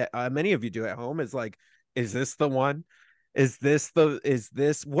do many of you do at home, is like, is this the one? Is this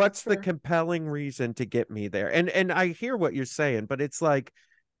That's what's the fair. compelling reason to get me there? And I hear what you're saying, but it's like,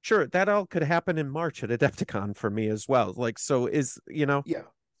 sure, that all could happen in March at Adepticon for me as well. Like, so Yeah.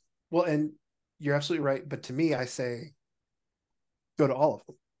 Well, and you're absolutely right. But to me, I say go to all of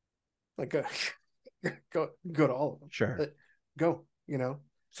them. Like go to all of them. sure. Go,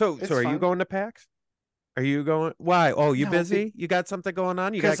 So it's are you fine. going to PAX? Are you going? Why? Oh, you No, busy? You got something going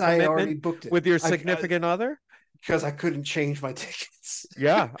on? You got because I already commitment booked it. with your I significant other? because I couldn't change my tickets.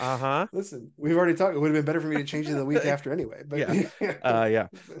 Yeah. Uh-huh. Listen, we've already talked. It would have been better for me to change it the week after anyway. But Yeah. yeah, Yeah.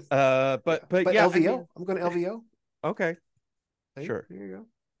 yeah. But But yeah, I mean, LVO, I'm going to LVO. okay, Hey, sure. here you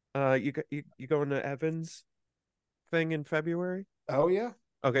You going to Evans thing in February? go. Oh yeah,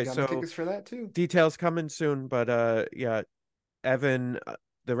 Okay, got my so tickets for that too. details coming soon, but yeah, Evan,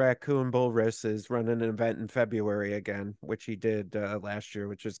 the Raccoon Bullris is running an event in February again, which he did last year,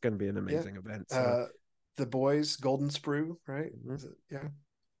 which is going to be an Yeah. amazing event. So Uh, the boys, Golden Sprue, right? mhm. Is it? Yeah.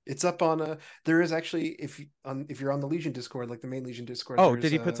 It's up on there is actually, if you're on the Legion Discord, like the main Legion Discord, Oh, there's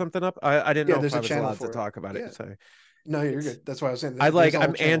did he put something up? I didn't yeah, know if there's I a was channel allowed to for it. talk about it. Yeah. So No, you're it's good. That's why I was saying I there's like a I'm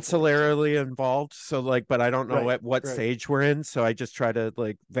whole channel for it. So. ancillarily involved, so like, but I don't know Right, at what right. stage we're in, so I just try to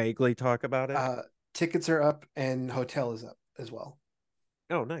like vaguely talk about it. Uh Tickets are up and hotel is up as well.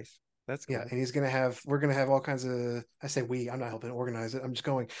 Oh, nice. That's Yeah, cool. and we're gonna have all kinds of, I say we, I'm not helping organize it. I'm just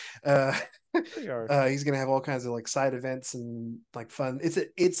going. We are. He's gonna have all kinds of like side events and like fun.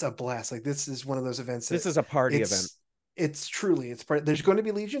 It's a blast. Like this is one of those events This that is a party event. it's it's truly it's part, there's going to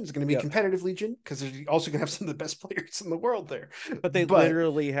be Legion. It's going to be Yep. competitive Legion because there's also going to have some of the best players in the world there. But they But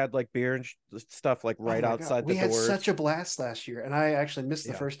literally had like beer and stuff like oh right my god, outside the we had doors. such a blast last year, and I actually missed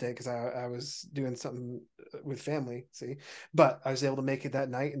the Yeah. first day because I was doing something with family. See, but I was able to make it that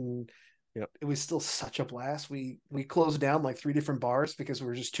night, and Yep. it was still such a blast. We closed down like 3 different bars because we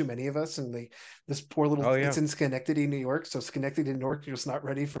were just too many of us, and this poor little, Oh yeah. it's in Schenectady, New York, so Schenectady, New York, you're just not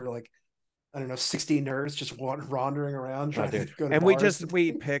ready for like, I don't know, 60 nerds just wandering around Oh, trying to dude. go to And we bars just and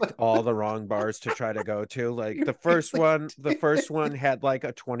we things. picked all the wrong bars to try to go to. Like You really the first one had like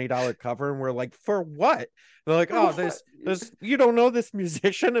a $20 cover, and we're like, for what? They're like, for oh, what? this you don't know this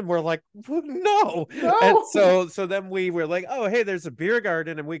musician, and we're like, no. And No, so then we were like, oh, hey, there's a beer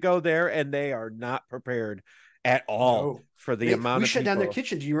garden, and we go there, and they are not prepared at all no. for the amount We of shut down their people.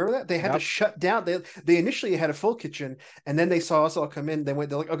 kitchen. Do you remember that? They had to Yep. shut down. They initially had a full kitchen, and then they saw us all come in. They're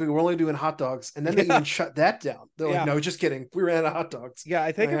like, okay, we're only doing hot dogs, and then they Yeah. even shut that down. They're like, Yeah. no, just kidding. We ran out of hot dogs. Yeah,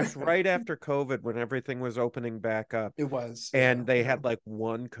 I think it was Like, right after COVID when everything was opening back up, it was, and they yeah. had like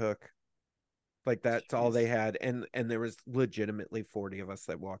one cook. Like that's all they Jeez. had, and there was legitimately 40 of us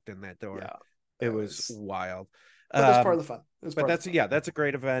that walked in that door. Yeah, It that was was. wild. But that's part Um, of the fun. That's but part of the that's fun. yeah, that's a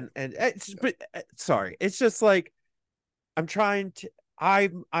great event, and sorry, it's just like I'm trying to.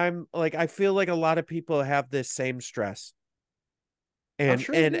 I'm like I feel like a lot of people have this same stress, I'm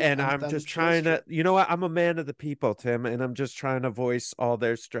sure they do. and I'm I'm just sure that's trying true. to. You know what? I'm a man of the people, Tim, and I'm just trying to voice all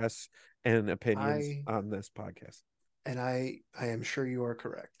their stress and opinions I on this podcast. I am sure you are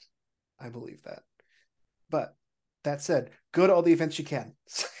correct. I believe that. But that said, go to all the events you can.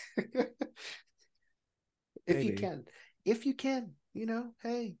 if you Maybe can. If you can,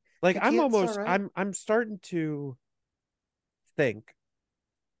 hey, if like you can't, it's all right. I'm starting to think,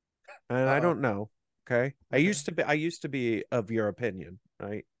 and I Uh-oh. don't know. Okay. Okay. I used to be of your opinion,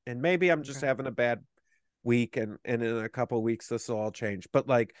 right? And maybe I'm just Okay. having a bad week, and in a couple of weeks this will all change. But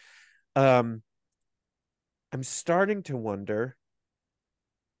like um I'm starting to wonder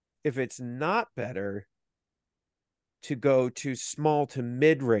if it's not better to go to small to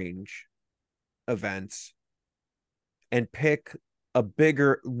mid-range events and pick a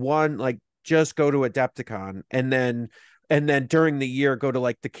bigger one, like just go to Adepticon, and then during the year go to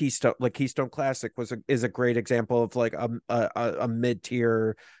like the Keystone Classic is a great example of like a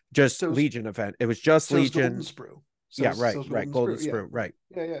mid-tier just So Legion event. It was just so's Golden Legion. Sprue. Yeah, So's right, Golden Golden Sprue. Yeah. Sprue, right.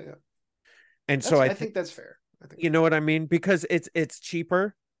 Yeah, yeah, yeah. And so I I think, think that's fair. I think you that's know what fair. I mean, because it's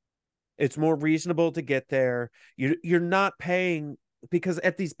cheaper, it's more reasonable to get there. You're not paying, because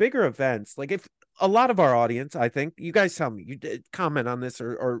at these bigger events, like if a lot of our audience, I think you guys tell me, comment on this,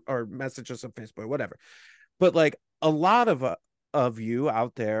 or message us on Facebook, whatever. But like a lot of you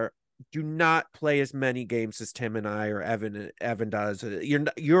out there do not play as many games as Tim and I or Evan does.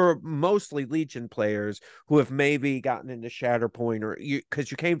 You're mostly Legion players who have maybe gotten into Shatterpoint, or you because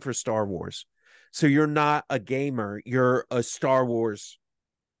you came for Star Wars. So you're not a gamer, you're a Star Wars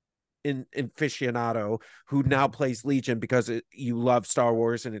aficionado who now plays Legion because you love Star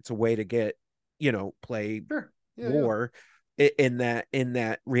Wars, and it's a way to get, play Sure. Yeah, yeah. war in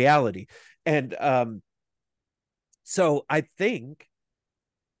that reality. And so I think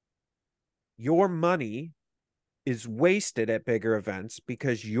your money is wasted at bigger events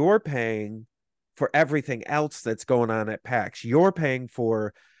because you're paying for everything else that's going on at PAX. You're paying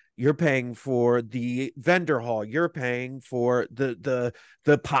for the vendor hall. You're paying for the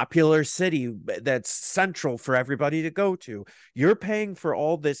popular city that's central for everybody to go to. You're paying for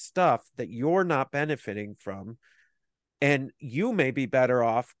all this stuff that you're not benefiting from, and you may be better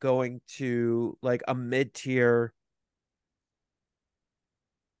off going to like a mid-tier,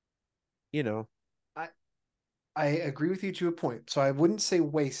 you know. I I agree with you to a point. So I wouldn't say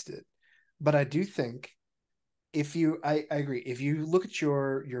wasted, but I do think, I agree. If you look at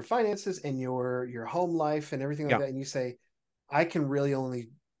your finances and your home life and everything like Yeah. that, and you say, I can really only,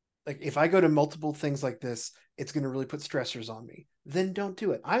 like, if I go to multiple things like this, it's going to really put stressors on me. Then don't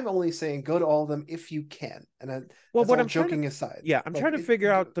do it. I'm only saying go to all of them if you can, and Well, that's what all I'm trying to joking aside. yeah, I'm Like trying to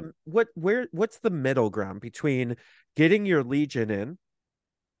figure out what's the middle ground between getting your Legion in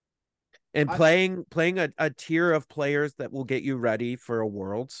And I playing a tier of players that will get you ready for a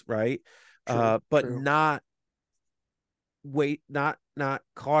Worlds, right? true, But true. not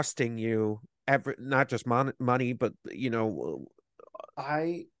costing you not just money, but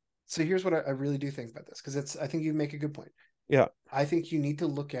I so here's what I really do think about this, because it's I think you make a good point. yeah, I think you need to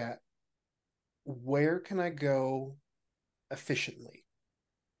look at where can I go efficiently.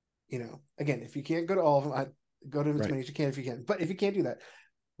 Again, if you can't go to all of them, I go to as right. many as you can if you can. But if you can't do that,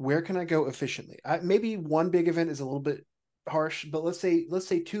 where can I go efficiently? Maybe one big event is a little bit harsh, but let's say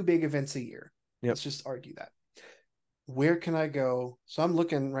two big events a year. Yep. Let's just argue that. Where can I go? So I'm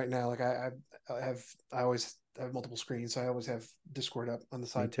looking right now. Like I always have multiple screens, so I always have Discord up on the Me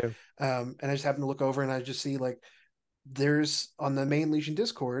side. too. And I just happen to look over and I just see like there's on the main Legion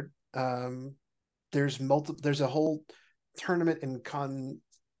Discord, there's a whole tournament and con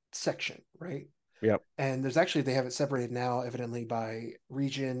section, right? Yep. And there's actually they have it separated now, evidently by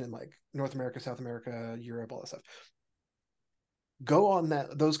region and like North America, South America, Europe, all that stuff. Go on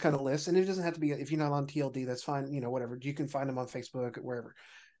those kind of lists, and it doesn't have to be if you're not on TLD, that's fine. Whatever, you can find them on Facebook, wherever.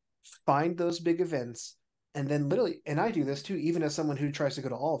 Find those big events, and then literally, and I do this too, even as someone who tries to go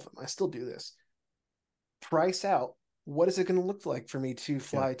to all of them, I still do this. Price out what is it going to look like for me to Yep.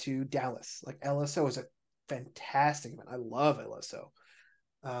 fly to Dallas? Like LSO is a fantastic event. I love LSO.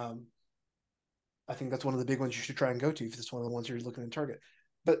 I think that's one of the big ones you should try and go to if it's one of the ones you're looking to target.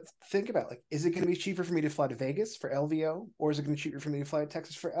 But think about like, is it going to be cheaper for me to fly to Vegas for LVO, or is it going to be cheaper for me to fly to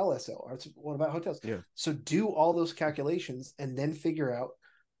Texas for LSO? Or what about hotels? Yeah. So do all those calculations and then figure out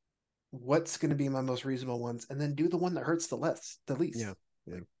what's going to be my most reasonable ones, and then do the one that hurts the least. Yeah.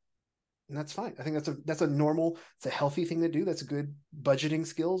 Yeah. And that's fine. I think that's a normal, it's a healthy thing to do. That's good budgeting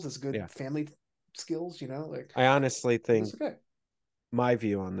skills. That's good Yeah. family skills. Like I honestly think it's okay. my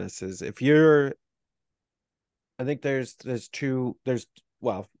view on this is I think there's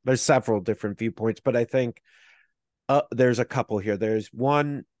several different viewpoints, but I think there's a couple here. There's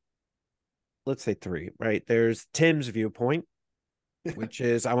one, let's say three, right? There's Tim's viewpoint, which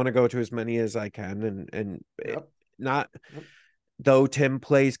is I want to go to as many as I can, and Yep. not Yep. though Tim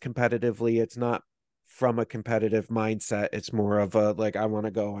plays competitively, it's not from a competitive mindset. It's more of a like I want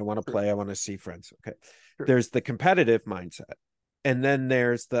to go, I want to play, I want to see friends. Okay. Sure. There's the competitive mindset. And then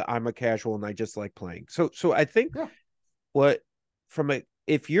there's the I'm a casual and I just like playing. So I think what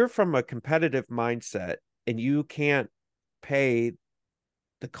if you're from a competitive mindset and you can't pay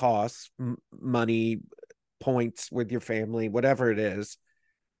the costs, money, points with your family, whatever it is,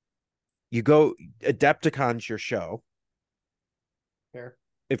 you go Adepticon's your show. Fair.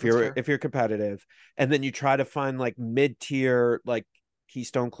 If That's fair. you're competitive, and then you try to find like mid-tier, like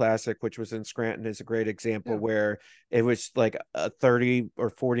Keystone Classic, which was in Scranton, is a great example where it was like a 30 or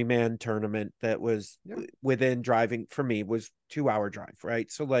 40 man tournament that was within driving, for me, was 2-hour drive, right?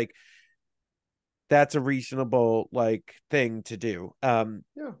 So like that's a reasonable like thing to do. And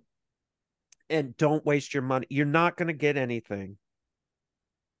don't waste your money. You're not going to get anything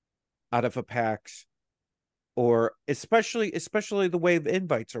out of a PAX, or especially the way the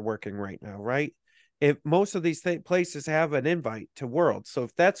invites are working right now, right? If most of these places have an invite to Worlds, so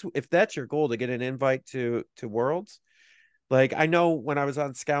if that's your goal, to get an invite to Worlds, like I know when I was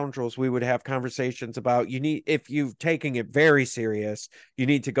on Scoundrels, we would have conversations about if you're taking it very serious, you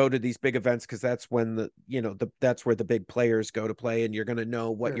need to go to these big events, because that's when that's where the big players go to play, and you're going to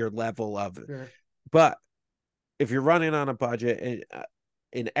know what your level of it. But if you're running on a budget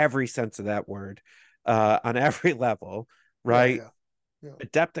in every sense of that word, on every level, right?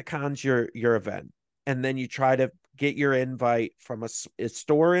 Adepticon's your event, and then you try to get your invite from a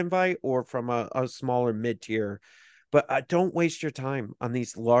store invite or from a smaller mid-tier. But don't waste your time on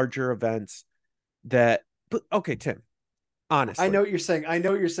these larger events but okay, Tim, honestly, I know what you're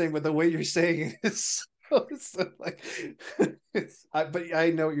saying. But the way you're saying it is so like but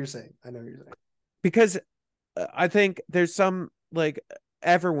I know what you're saying. because I think there's some like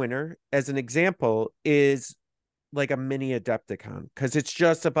Everwinter, as an example, is like a mini Adepticon, because it's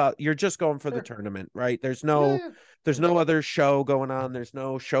just about, you're just going for the tournament, right? There's no other show going on. There's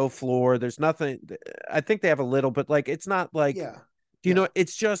no show floor. There's nothing. I think they have a little, but like it's not like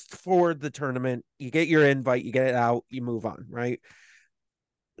it's just for the tournament. You get your invite, you get it out, you move on, right?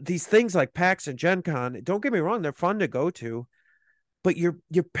 These things like PAX and Gen Con, don't get me wrong, they're fun to go to, but you're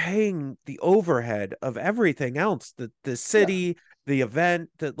paying the overhead of everything else, the city, the event,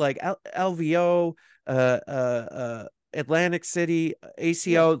 that like LVO, Atlantic City,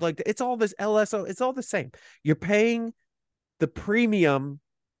 ACO, like it's all this LSO, it's all the same. You're paying the premium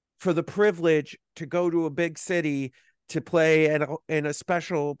for the privilege to go to a big city to play in a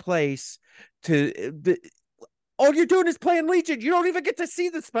special place, to all you're doing is playing Legion. You don't even get to see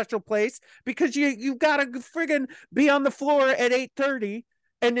the special place because you gotta friggin' be on the floor at 8:30,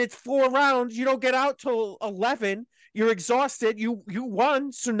 and it's 4 rounds. You don't get out till 11. You're exhausted. You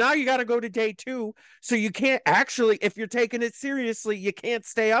won, so now you got to go to day 2. So you can't actually, if you're taking it seriously, you can't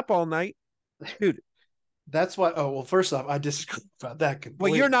stay up all night, dude. That's why. Oh well, first off, I disagree about that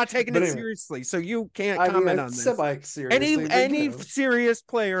completely. Well, you're not taking But it anyway, seriously, so you can't I mean, comment I on this. semi-seriously. Any serious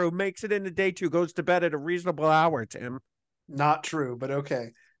player who makes it into day 2 goes to bed at a reasonable hour, Tim. Not true, but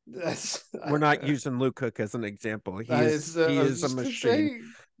okay. We're not using Luke Cook as an example. He is a machine.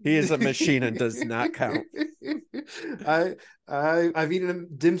 He is a machine and does not count. I've eaten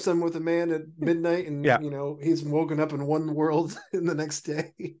dim sum with a man at midnight, and yeah, he's woken up in one world in the next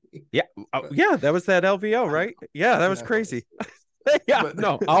day. Yeah, yeah, that was that LVO, right? Yeah, that was crazy. Yeah, but,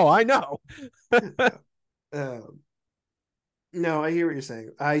 no, I know. No, I hear what you're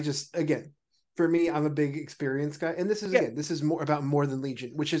saying. I just, again, for me, I'm a big experience guy, and this is this is more than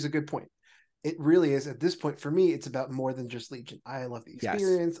Legion, which is a good point. It really is at this point for me. It's about more than just Legion. I love the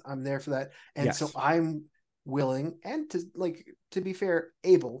experience. Yes. I'm there for that, and so I'm willing and to be fair,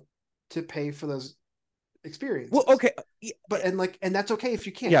 able to pay for those experiences. Well, okay, but and that's okay if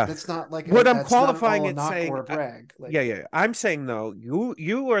you can't. Yeah, that's not like what I'm qualifying it saying or a brag. Yeah. I'm saying though,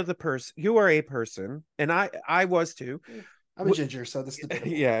 you are the person. You are a person, and I was too. I'm a ginger, so this is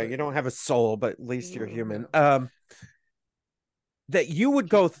yeah, you don't have a soul, but at least you're human. No. That you would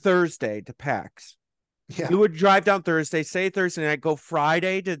go Thursday to PAX. Yeah. You would drive down Thursday, say Thursday night, go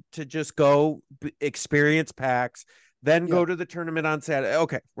Friday to just go experience PAX, then go to the tournament on Saturday.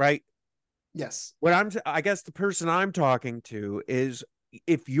 Okay, right? Yes. I guess the person I'm talking to is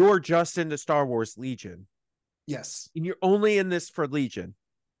if you're just into Star Wars Legion. Yes. And you're only in this for Legion,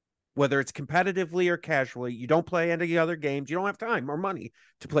 whether it's competitively or casually, you don't play any other games. You don't have time or money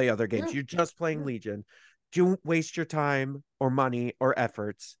to play other games. Yeah. You're just playing Legion. Don't waste your time or money or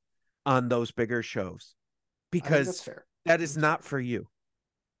efforts on those bigger shows because that's fair. That is not for you.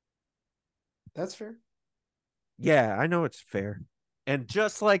 That's fair. Yeah, I know it's fair. And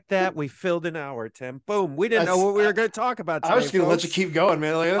just like that, we filled an hour, Tim. Boom. We didn't know what we were going to talk about today, I was going to let you keep going,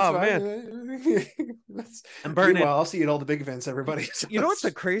 man. Like, that's man. I'm burning. Meanwhile, I'll see you at all the big events, everybody. You know what the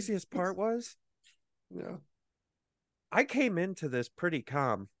craziest part was? Yeah. I came into this pretty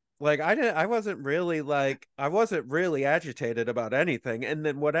calm. Like I wasn't really agitated about anything, and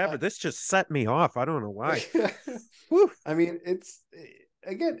then whatever, this just set me off. I don't know why. I mean, it's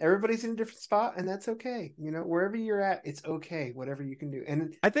again, everybody's in a different spot, and that's okay. Wherever you're at, it's okay. Whatever you can do,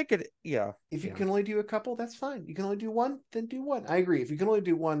 and I think if you can only do a couple, that's fine. You can only do one, then do one. I agree. If you can only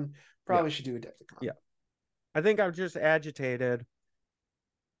do one, probably should do Adepticon. Yeah, I think I'm just agitated.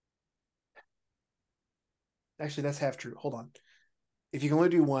 Actually, that's half true. Hold on. If you can only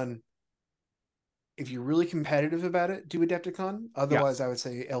do one, if you're really competitive about it, do Adepticon. Otherwise, I would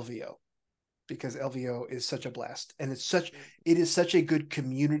say LVO, because LVO is such a blast, and it is such a good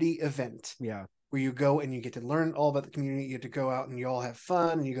community event. Yeah, where you go and you get to learn all about the community. You get to go out and you all have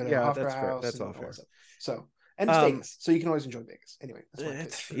fun, and you go to Opera House. That's all fair. So, and it's Vegas, so you can always enjoy Vegas. Anyway,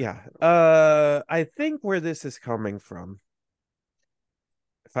 I think where this is coming from,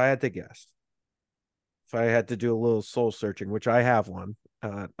 if I had to guess. If I had to do a little soul searching, which I have one,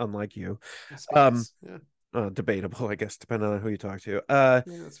 unlike you, debatable, I guess, depending on who you talk to. Yeah,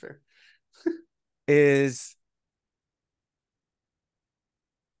 that's fair. Is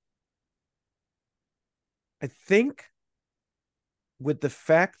I think with the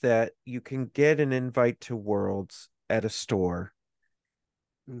fact that you can get an invite to Worlds at a store,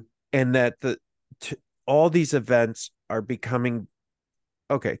 and that all these events are becoming,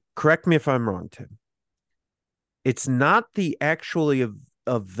 okay, correct me if I'm wrong, Tim. It's not the actually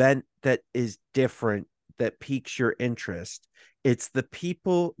event that is different that piques your interest. It's the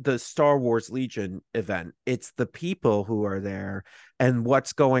people, the Star Wars Legion event. It's the people who are there and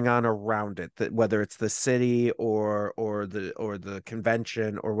what's going on around it. That whether it's the city or the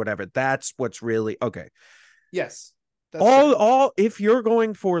convention or whatever. That's what's really okay. Yes. All if you're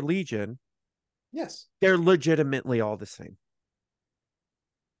going for Legion, yes, they're legitimately all the same.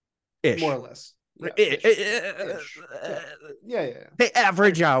 Ish. More or less. Yeah. They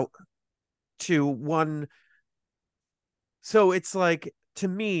average out to one. So it's like, to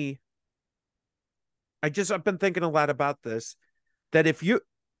me, I've been thinking a lot about this, that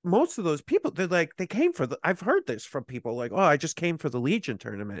most of those people, they came for I've heard this from people like, oh, I just came for the Legion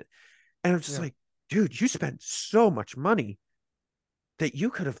tournament. And I'm just like, dude, you spent so much money that you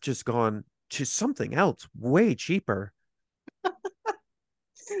could have just gone to something else way cheaper.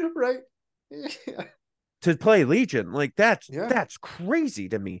 Right. Yeah. To play Legion, like that's crazy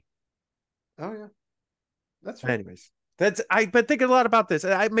to me. Oh yeah. That's right. Anyways, I've been thinking a lot about this.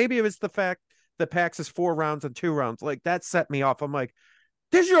 Maybe it was the fact that PAX is 4 rounds and 2 rounds. Like that set me off. I'm like,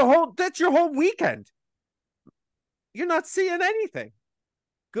 that's your whole weekend. You're not seeing anything.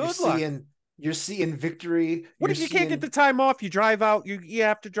 Good luck. You're seeing victory. What if you can't get the time off? You drive out. You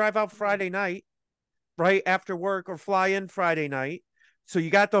have to drive out Friday night, right after work, or fly in Friday night. So you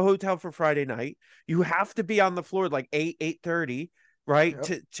got the hotel for Friday night. You have to be on the floor like 8:30, right?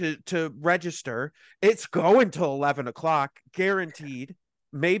 Yep. To register. It's going till 11 o'clock, guaranteed.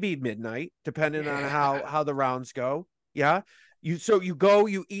 Maybe midnight, depending on how the rounds go. Yeah. You go,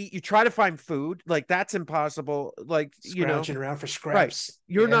 you eat, you try to find food. Like that's impossible. Like scrounging around for scraps. Right.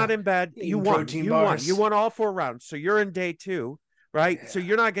 You're not in bed. You won. You won all 4 rounds. So you're in day 2, right? Yeah. So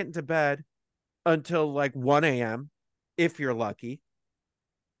you're not getting to bed until like 1 a.m. if you're lucky.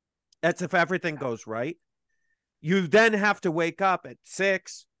 That's if everything goes right. You then have to wake up at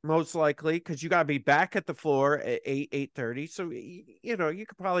 6, most likely, because you got to be back at the floor at 8:30. So you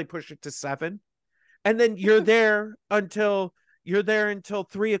could probably push it to 7, and then you're there until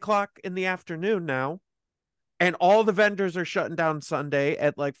 3 o'clock in the afternoon now, and all the vendors are shutting down Sunday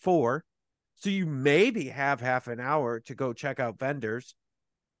at like 4. So you maybe have half an hour to go check out vendors.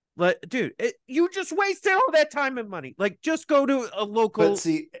 But dude, you just wasted all that time and money. Like, just go to a local. But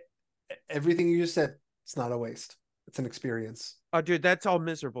see, everything you just said, it's not a waste. It's an experience. Oh, dude, that's all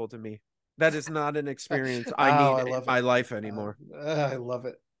miserable to me. That is not an experience I need in my life anymore. I love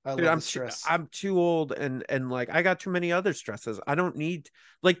it. I love the stress. I'm too old and like I got too many other stresses. I don't need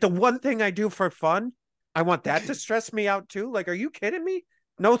like the one thing I do for fun. I want that to stress me out too. Like, are you kidding me?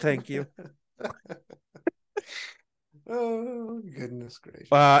 No, thank you. Oh, goodness gracious.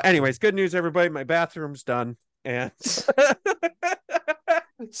 Anyways, good news, everybody. My bathroom's done. And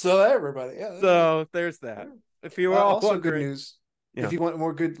so everybody, yeah. So there's that. If you all also wondering, good news. Yeah. If you want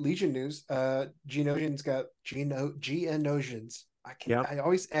more good Legion news, Geonosians got Geonosians. I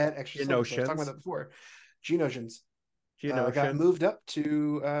always add extra stuff. I was talking about that before. Geonosians got moved up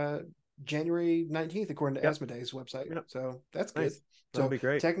to January 19th, according to Asmodee's website. Yep. So that's good. Nice. That'll be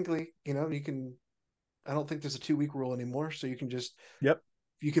great. Technically, you can. I don't think there's a 2-week rule anymore, so you can just. Yep.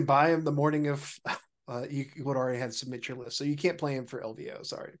 You can buy them the morning of. You would already have to submit your list, so you can't play them for LVO.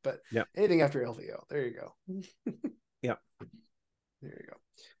 Sorry, but anything after LVO, there you go. Yeah, there you go.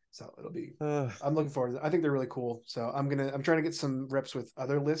 So it'll be. I'm looking forward to it. I think they're really cool. So I'm trying to get some reps with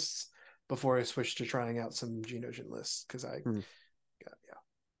other lists before I switch to trying out some Geonosian lists because I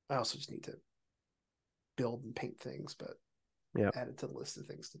also just need to build and paint things, but add it to the list of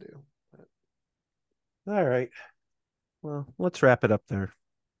things to do. But... All right. Well, let's wrap it up there.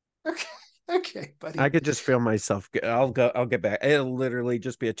 Okay, buddy. I could just feel myself. I'll get back. It'll literally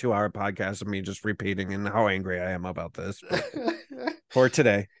just be a 2-hour podcast of me just repeating and how angry I am about this for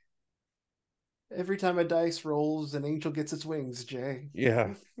today. Every time a dice rolls, an angel gets its wings, Jay.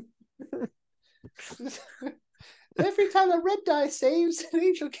 Yeah. Every time a red die saves, an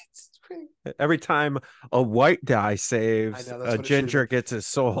angel gets its wings. Every time a white die saves, a ginger gets his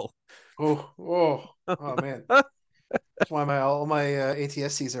soul. Oh man. That's why all my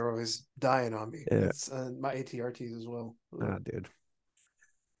ATSCs are always dying on me. Yeah. It's my ATRTs as well. Ah, dude.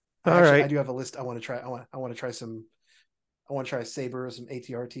 All right. I do have a list. I want to try. I want to try some. I want to try Saber, some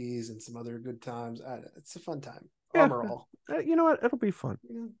ATRTs, and some other good times. It's a fun time. Armor all. You know what? It'll be fun.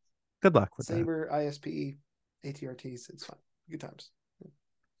 Yeah. Good luck with Saber, ISP, ATRTs. It's fun. Good times.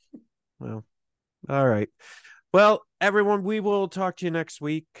 Well, all right. Well, everyone, we will talk to you next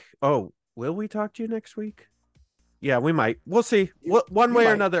week. Oh, will we talk to you next week? Yeah, we might. We'll see. One way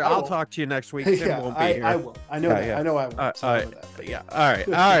or another, I'll talk to you next week. Tim won't be here. I will. I know that. Yeah. I know I will. All right. Yeah. All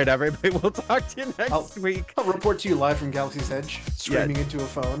right, everybody. We'll talk to you next week. I'll report to you live from Galaxy's Edge, screaming into a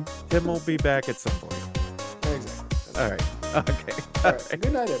phone. Tim will be back at some point. Exactly. All right. Okay. All right.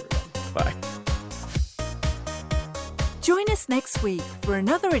 Good night, everyone. Bye. Join us next week for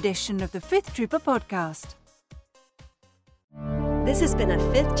another edition of the 5th Trooper Podcast. This has been a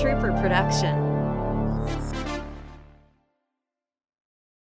 5th Trooper production.